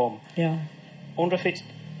for Home. Yeah. I wonder if it's...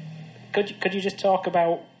 Could you just talk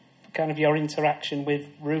about kind of your interaction with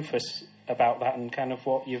Rufus about that and kind of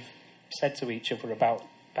what you've said to each other about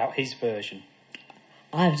his version?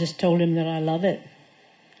 I've just told him that I love it.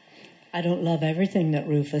 I don't love everything that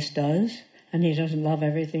Rufus does, and he doesn't love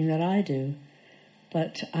everything that I do.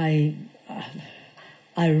 But I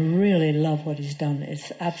really love what he's done.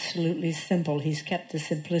 It's absolutely simple. He's kept the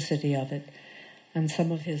simplicity of it. And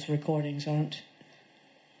some of his recordings aren't...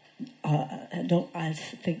 I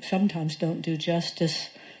think sometimes don't do justice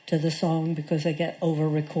to the song because they get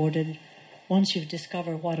over-recorded. Once you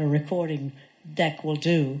discover what a recording deck will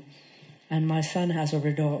do, and my son has a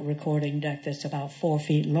recording deck that's about 4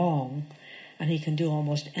 feet long, and he can do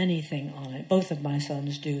almost anything on it. Both of my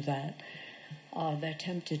sons do that. they're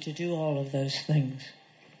tempted to do all of those things.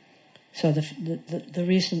 So the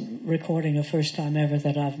recent recording of First Time Ever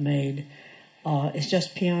that I've made is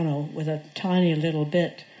just piano with a tiny little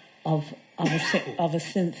bit of a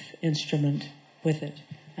synth instrument with it.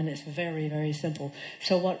 And it's very, very simple.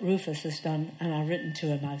 So what Rufus has done, and I've written to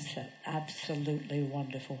him, I've said, absolutely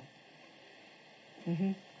wonderful.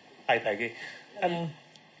 Mm-hmm. Hi, Peggy.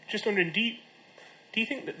 Just wondering, do you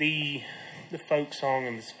think that the folk song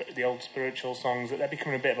and the old spiritual songs, that they're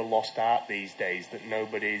becoming a bit of a lost art these days, that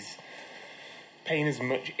nobody's paying as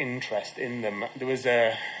much interest in them? There was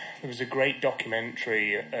a great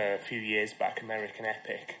documentary a few years back, American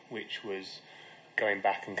Epic, which was going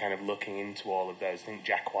back and kind of looking into all of those. I think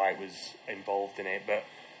Jack White was involved in it, but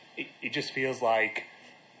it just feels like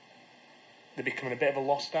they're becoming a bit of a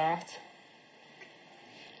lost art.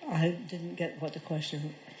 I didn't get what the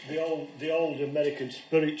question. The old American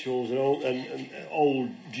spirituals and old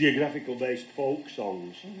geographical-based folk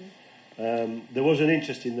songs. Mm-hmm. There was an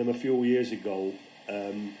interest in them a few years ago.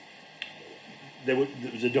 There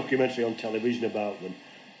was a documentary on television about them.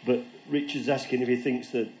 But Richard's asking if he thinks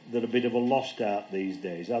that they're a bit of a lost art these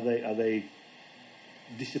days. Are they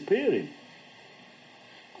disappearing?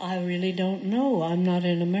 I really don't know. I'm not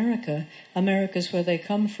in America. America's where they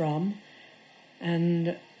come from,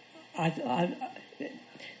 and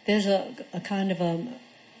there's a kind of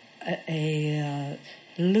a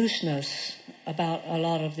looseness about a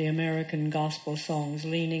lot of the American gospel songs,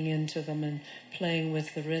 leaning into them and playing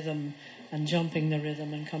with the rhythm and jumping the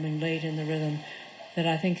rhythm and coming late in the rhythm, that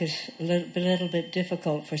I think is a little bit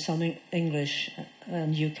difficult for some English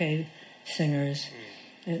and UK singers.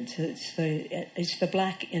 It's the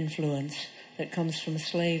black influence that comes from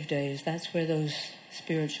slave days. That's where those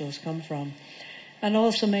spirituals come from. And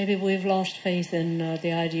also maybe we've lost faith in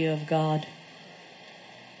the idea of God.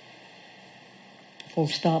 Full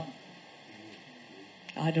stop.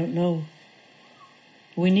 I don't know.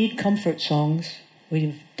 We need comfort songs.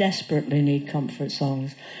 We desperately need comfort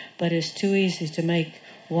songs, but it's too easy to make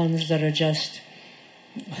ones that are just,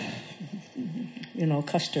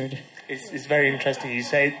 custard. It's very interesting you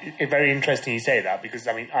say. Very interesting you say that, because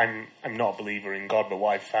I mean I'm not a believer in God, but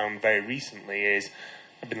what I've found very recently is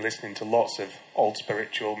I've been listening to lots of old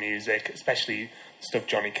spiritual music, especially stuff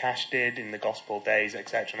Johnny Cash did in the gospel days,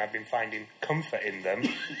 etc. And I've been finding comfort in them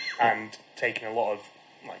and taking a lot of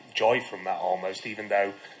joy from that almost, even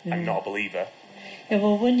though I'm not a believer. Yeah,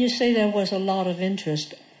 well, when you say there was a lot of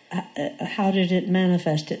interest, how did it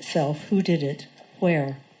manifest itself? Who did it?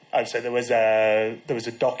 Where? I'd say there was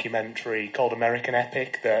a documentary called American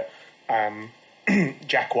Epic that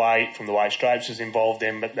Jack White from the White Stripes was involved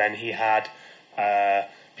in, but then he had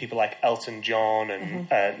people like Elton John and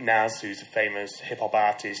Nas, who's a famous hip-hop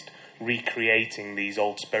artist, recreating these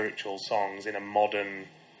old spiritual songs in a modern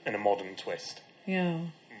twist. Yeah.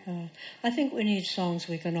 I think we need songs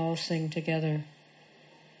we can all sing together.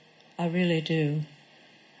 I really do.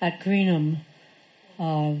 At Greenham,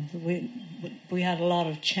 we had a lot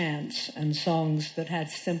of chants and songs that had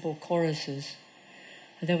simple choruses.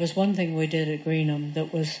 There was one thing we did at Greenham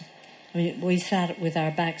that was, we sat with our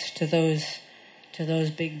backs to those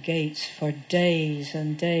big gates for days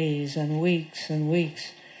and days and weeks and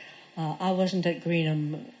weeks. I wasn't at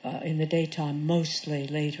Greenham in the daytime, mostly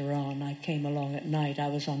later on. I came along at night. I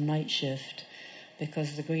was on night shift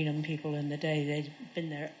because the Greenham people in the day, they'd been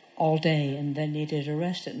there all day and they needed a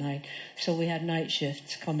rest at night. So we had night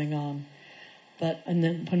shifts coming on. And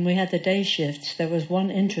then when we had the day shifts, there was one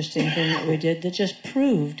interesting thing that we did that just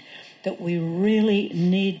proved that we really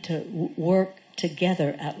need to work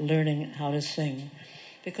together at learning how to sing.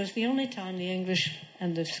 Because the only time the English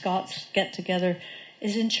and the Scots get together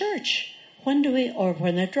is in church. When do we, or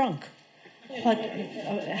when they're drunk?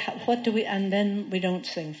 What do we, and then we don't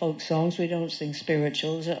sing folk songs, we don't sing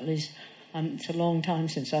spirituals, at least it's a long time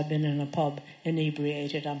since I've been in a pub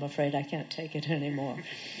inebriated. I'm afraid I can't take it anymore.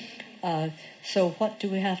 So what do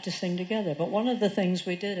we have to sing together? But one of the things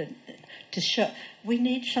we did to show, we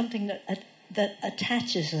need something that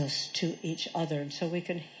attaches us to each other so we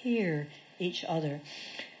can hear each other.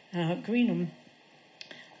 At Greenham,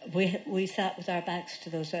 we sat with our backs to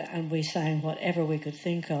those and we sang whatever we could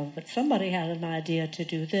think of. But somebody had an idea to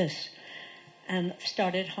do this and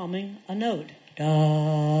started humming a note.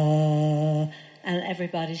 Da, and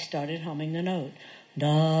everybody started humming the note.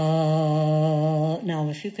 Da. Now,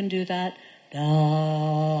 if you can do that,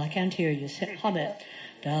 da. I can't hear you. Hum it.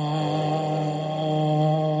 Da.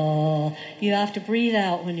 You have to breathe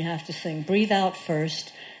out when you have to sing. Breathe out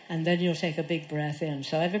first, and then you'll take a big breath in.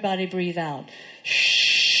 So everybody breathe out. Shh.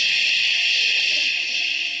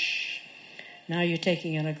 Now you're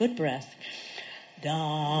taking in a good breath. Da.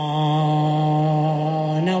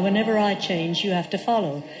 Now, whenever I change, you have to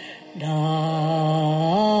follow.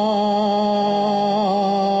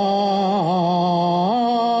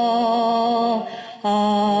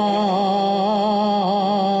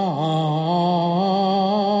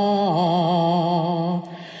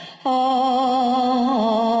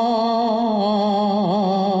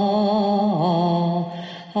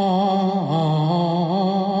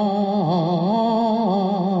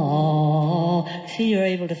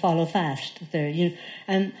 Follow fast there,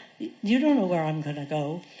 and you don't know where I'm going to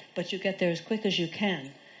go, but you get there as quick as you can,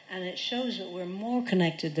 and it shows that we're more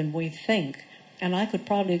connected than we think. And I could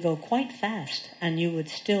probably go quite fast, and you would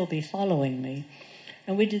still be following me.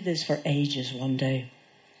 And we did this for ages one day,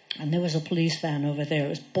 and there was a police van over there. It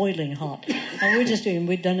was boiling hot, and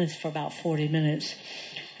we'd done it for about 40 minutes,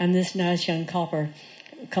 and this nice young copper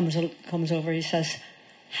comes over. He says,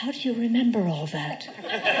 "How do you remember all that?"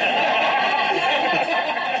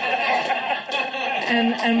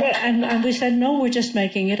 And we said, "No, we're just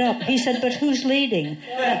making it up." He said, "But who's leading?"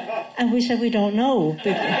 And we said, "We don't know,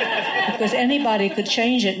 because anybody could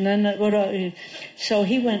change it." And then it would, so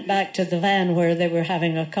he went back to the van where they were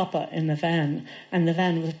having a cuppa in the van, and the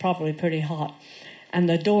van was probably pretty hot. And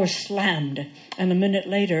the door slammed, and a minute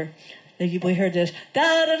later, we heard this,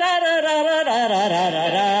 da da da da da da da da da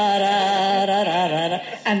da da da,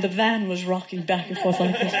 and the van was rocking back and forth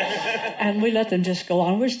like this. And we let them just go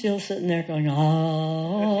on. We're still sitting there going,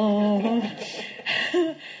 oh.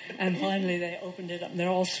 And finally they opened it up, and they're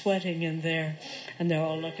all sweating in there, and they're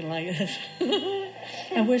all looking like this.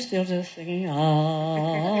 And we're still just singing,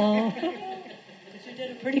 oh. But you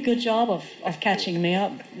did a pretty good job of catching me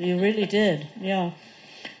up. You really did, yeah.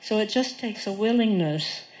 So it just takes a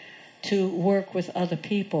willingness to work with other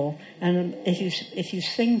people, and if you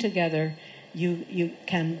sing together, you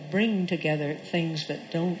can bring together things that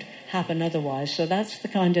don't happen otherwise. So that's the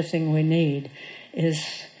kind of thing we need. Is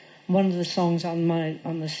one of the songs on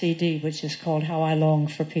the CD, which is called "How I Long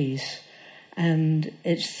for Peace," and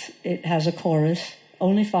it has a chorus,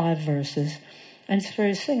 only 5 verses, and it's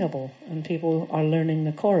very singable, and people are learning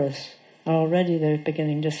the chorus. And already they're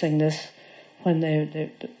beginning to sing this when they're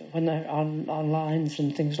on lines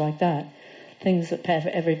and things like that, things that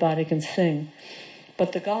everybody can sing.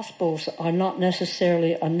 But the Gospels are not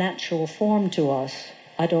necessarily a natural form to us.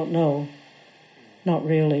 I don't know, not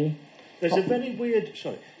really. There's a very weird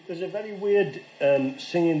singing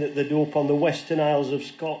that they do up on the Western Isles of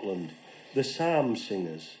Scotland, the psalm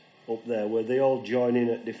singers up there, where they all join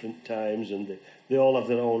in at different times, and they all have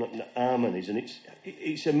their own harmonies, and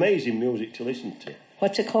it's amazing music to listen to.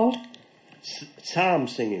 What's it called? Psalm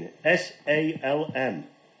singing, SALM.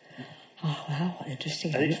 Oh wow,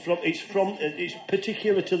 interesting. And it's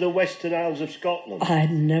particular to the Western Isles of Scotland.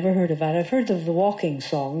 I'd never heard of that. I've heard of the walking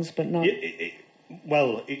songs, but not.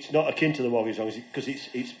 Well, it's not akin to the walking songs because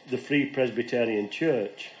it's the Free Presbyterian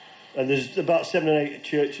Church, and there's about 7 or 8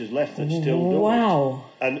 churches left that still do it. Wow.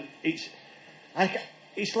 And it's like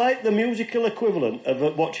the musical equivalent of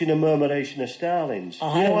watching a murmuration of starlings. You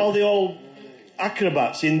know how they all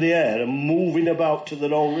acrobats in the air and moving about to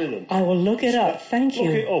their own rhythm. I will look it up. Thank you.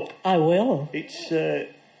 Look it up. I will. It's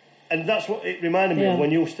and that's what it reminded me of when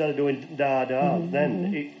you started doing da da. Mm-hmm.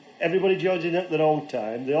 Then everybody joins in at their own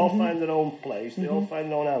time. They all find their own place. They all find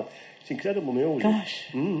their own house. It's incredible music. Gosh.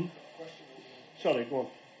 Sorry, go on.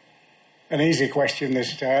 An easy question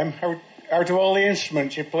this time. Out of all the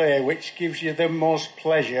instruments you play, which gives you the most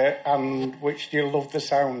pleasure and which do you love the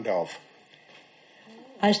sound of?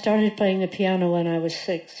 I started playing the piano when I was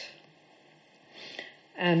 6.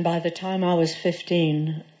 And by the time I was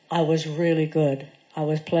 15, I was really good. I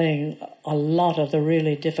was playing a lot of the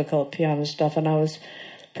really difficult piano stuff, and I was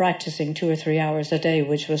practicing 2 or 3 hours a day,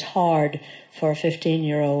 which was hard for a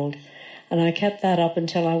 15-year-old. And I kept that up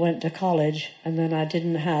until I went to college, and then I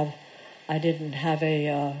didn't have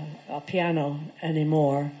a piano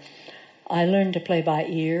anymore. I learned to play by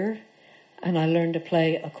ear, and I learned to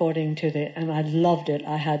play according to and I loved it.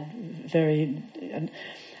 I had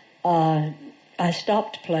I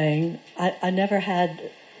stopped playing. I never had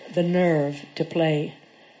the nerve to play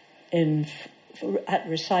at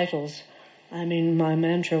recitals. I mean, my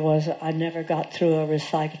mantra was I never got through a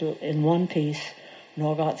recital in one piece,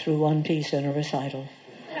 nor got through one piece in a recital.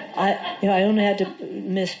 I only had to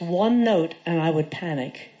miss one note and I would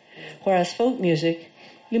panic. Whereas folk music,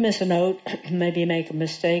 you miss a note, maybe make a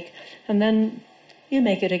mistake, and then you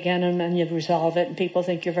make it again and then you resolve it and people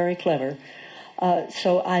think you're very clever.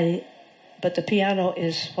 But the piano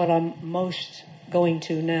is what I'm most going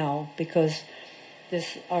to now because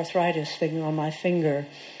this arthritis thing on my finger,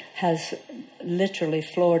 has literally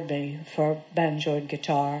floored me for banjo and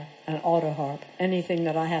guitar and auto harp, anything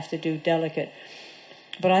that I have to do delicate.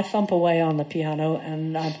 But I thump away on the piano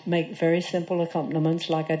and I make very simple accompaniments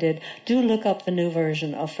like I did. Do look up the new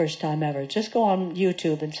version of First Time Ever. Just go on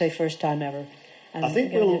YouTube and say First Time Ever. I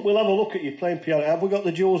think we'll have a look at you playing piano. Have we got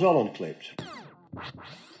the Jules Holland clips?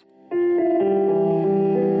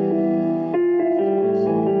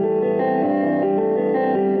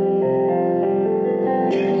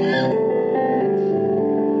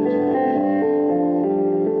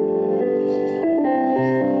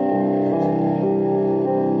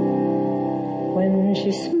 When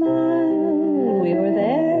she smiled, we were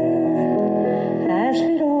there, as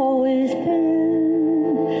we'd always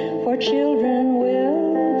been. For children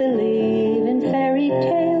will believe in fairy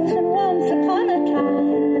tales and once upon a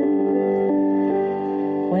time.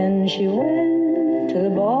 When she went to the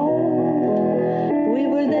ball, we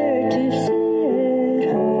were there to see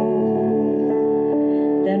it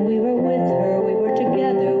all. Then we were with her, we were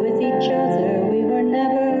together with each other, we were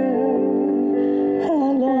never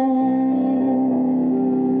alone.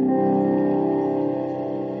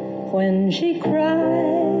 When she cried,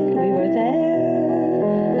 we were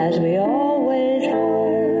there, as we always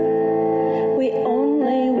are. We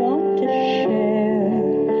only want to share,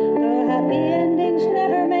 though happy endings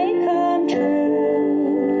never may come true.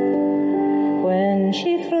 When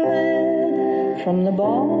she fled from the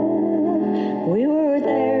ball, we were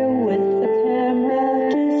there with the camera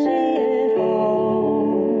to see it all.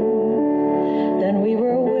 Then we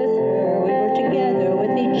were with her, we were together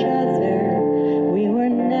with each other. We were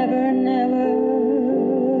never, never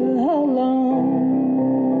alone.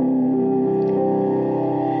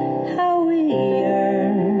 How we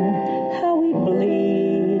yearn, how we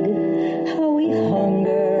bleed, how we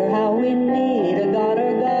hunger, how we need a god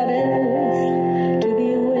or goddess to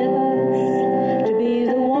be with us, to be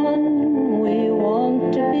the one we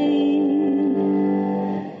want to be.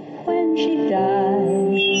 When she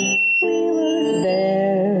died, we were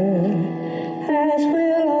there, as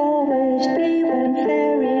we'll always be when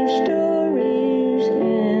fairy stories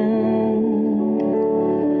end.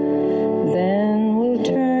 Then we'll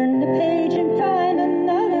turn the page and find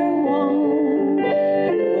another one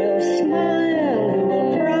who will smile, who will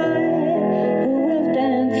cry, who will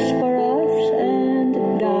dance for us and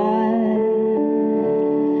die.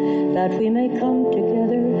 That we may come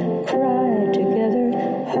together, cry together,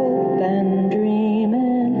 hope and dream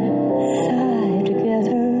and sigh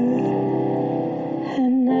together.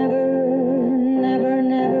 And never, never,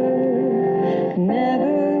 never,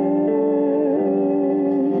 never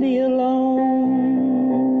be alone.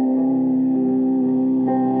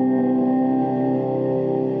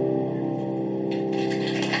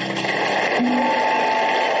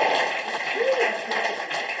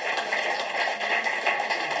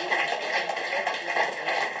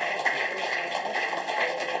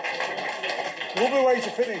 Lovely way to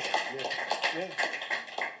finish. Yeah.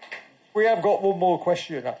 We have got one more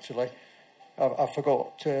question, actually. I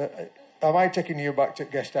forgot. Am I taking you back to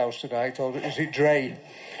guest house tonight, or is it Dre?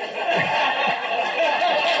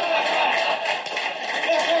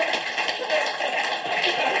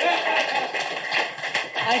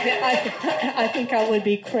 I think I would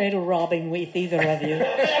be cradle robbing with either of you.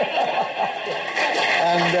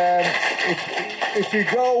 And if you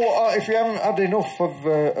go, if you haven't had enough of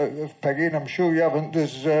Peggy, and I'm sure you haven't,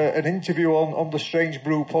 there's an interview on the Strange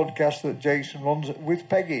Brew podcast that Jason runs with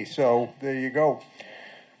Peggy. So there you go.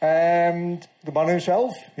 And the man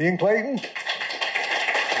himself, Ian Clayton.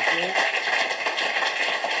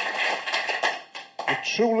 The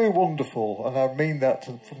truly wonderful, and I mean that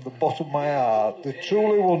from the bottom of my heart, the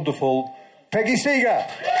truly wonderful Peggy Seeger.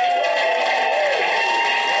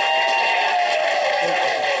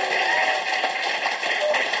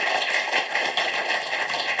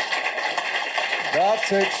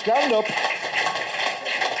 That's it. Stand up.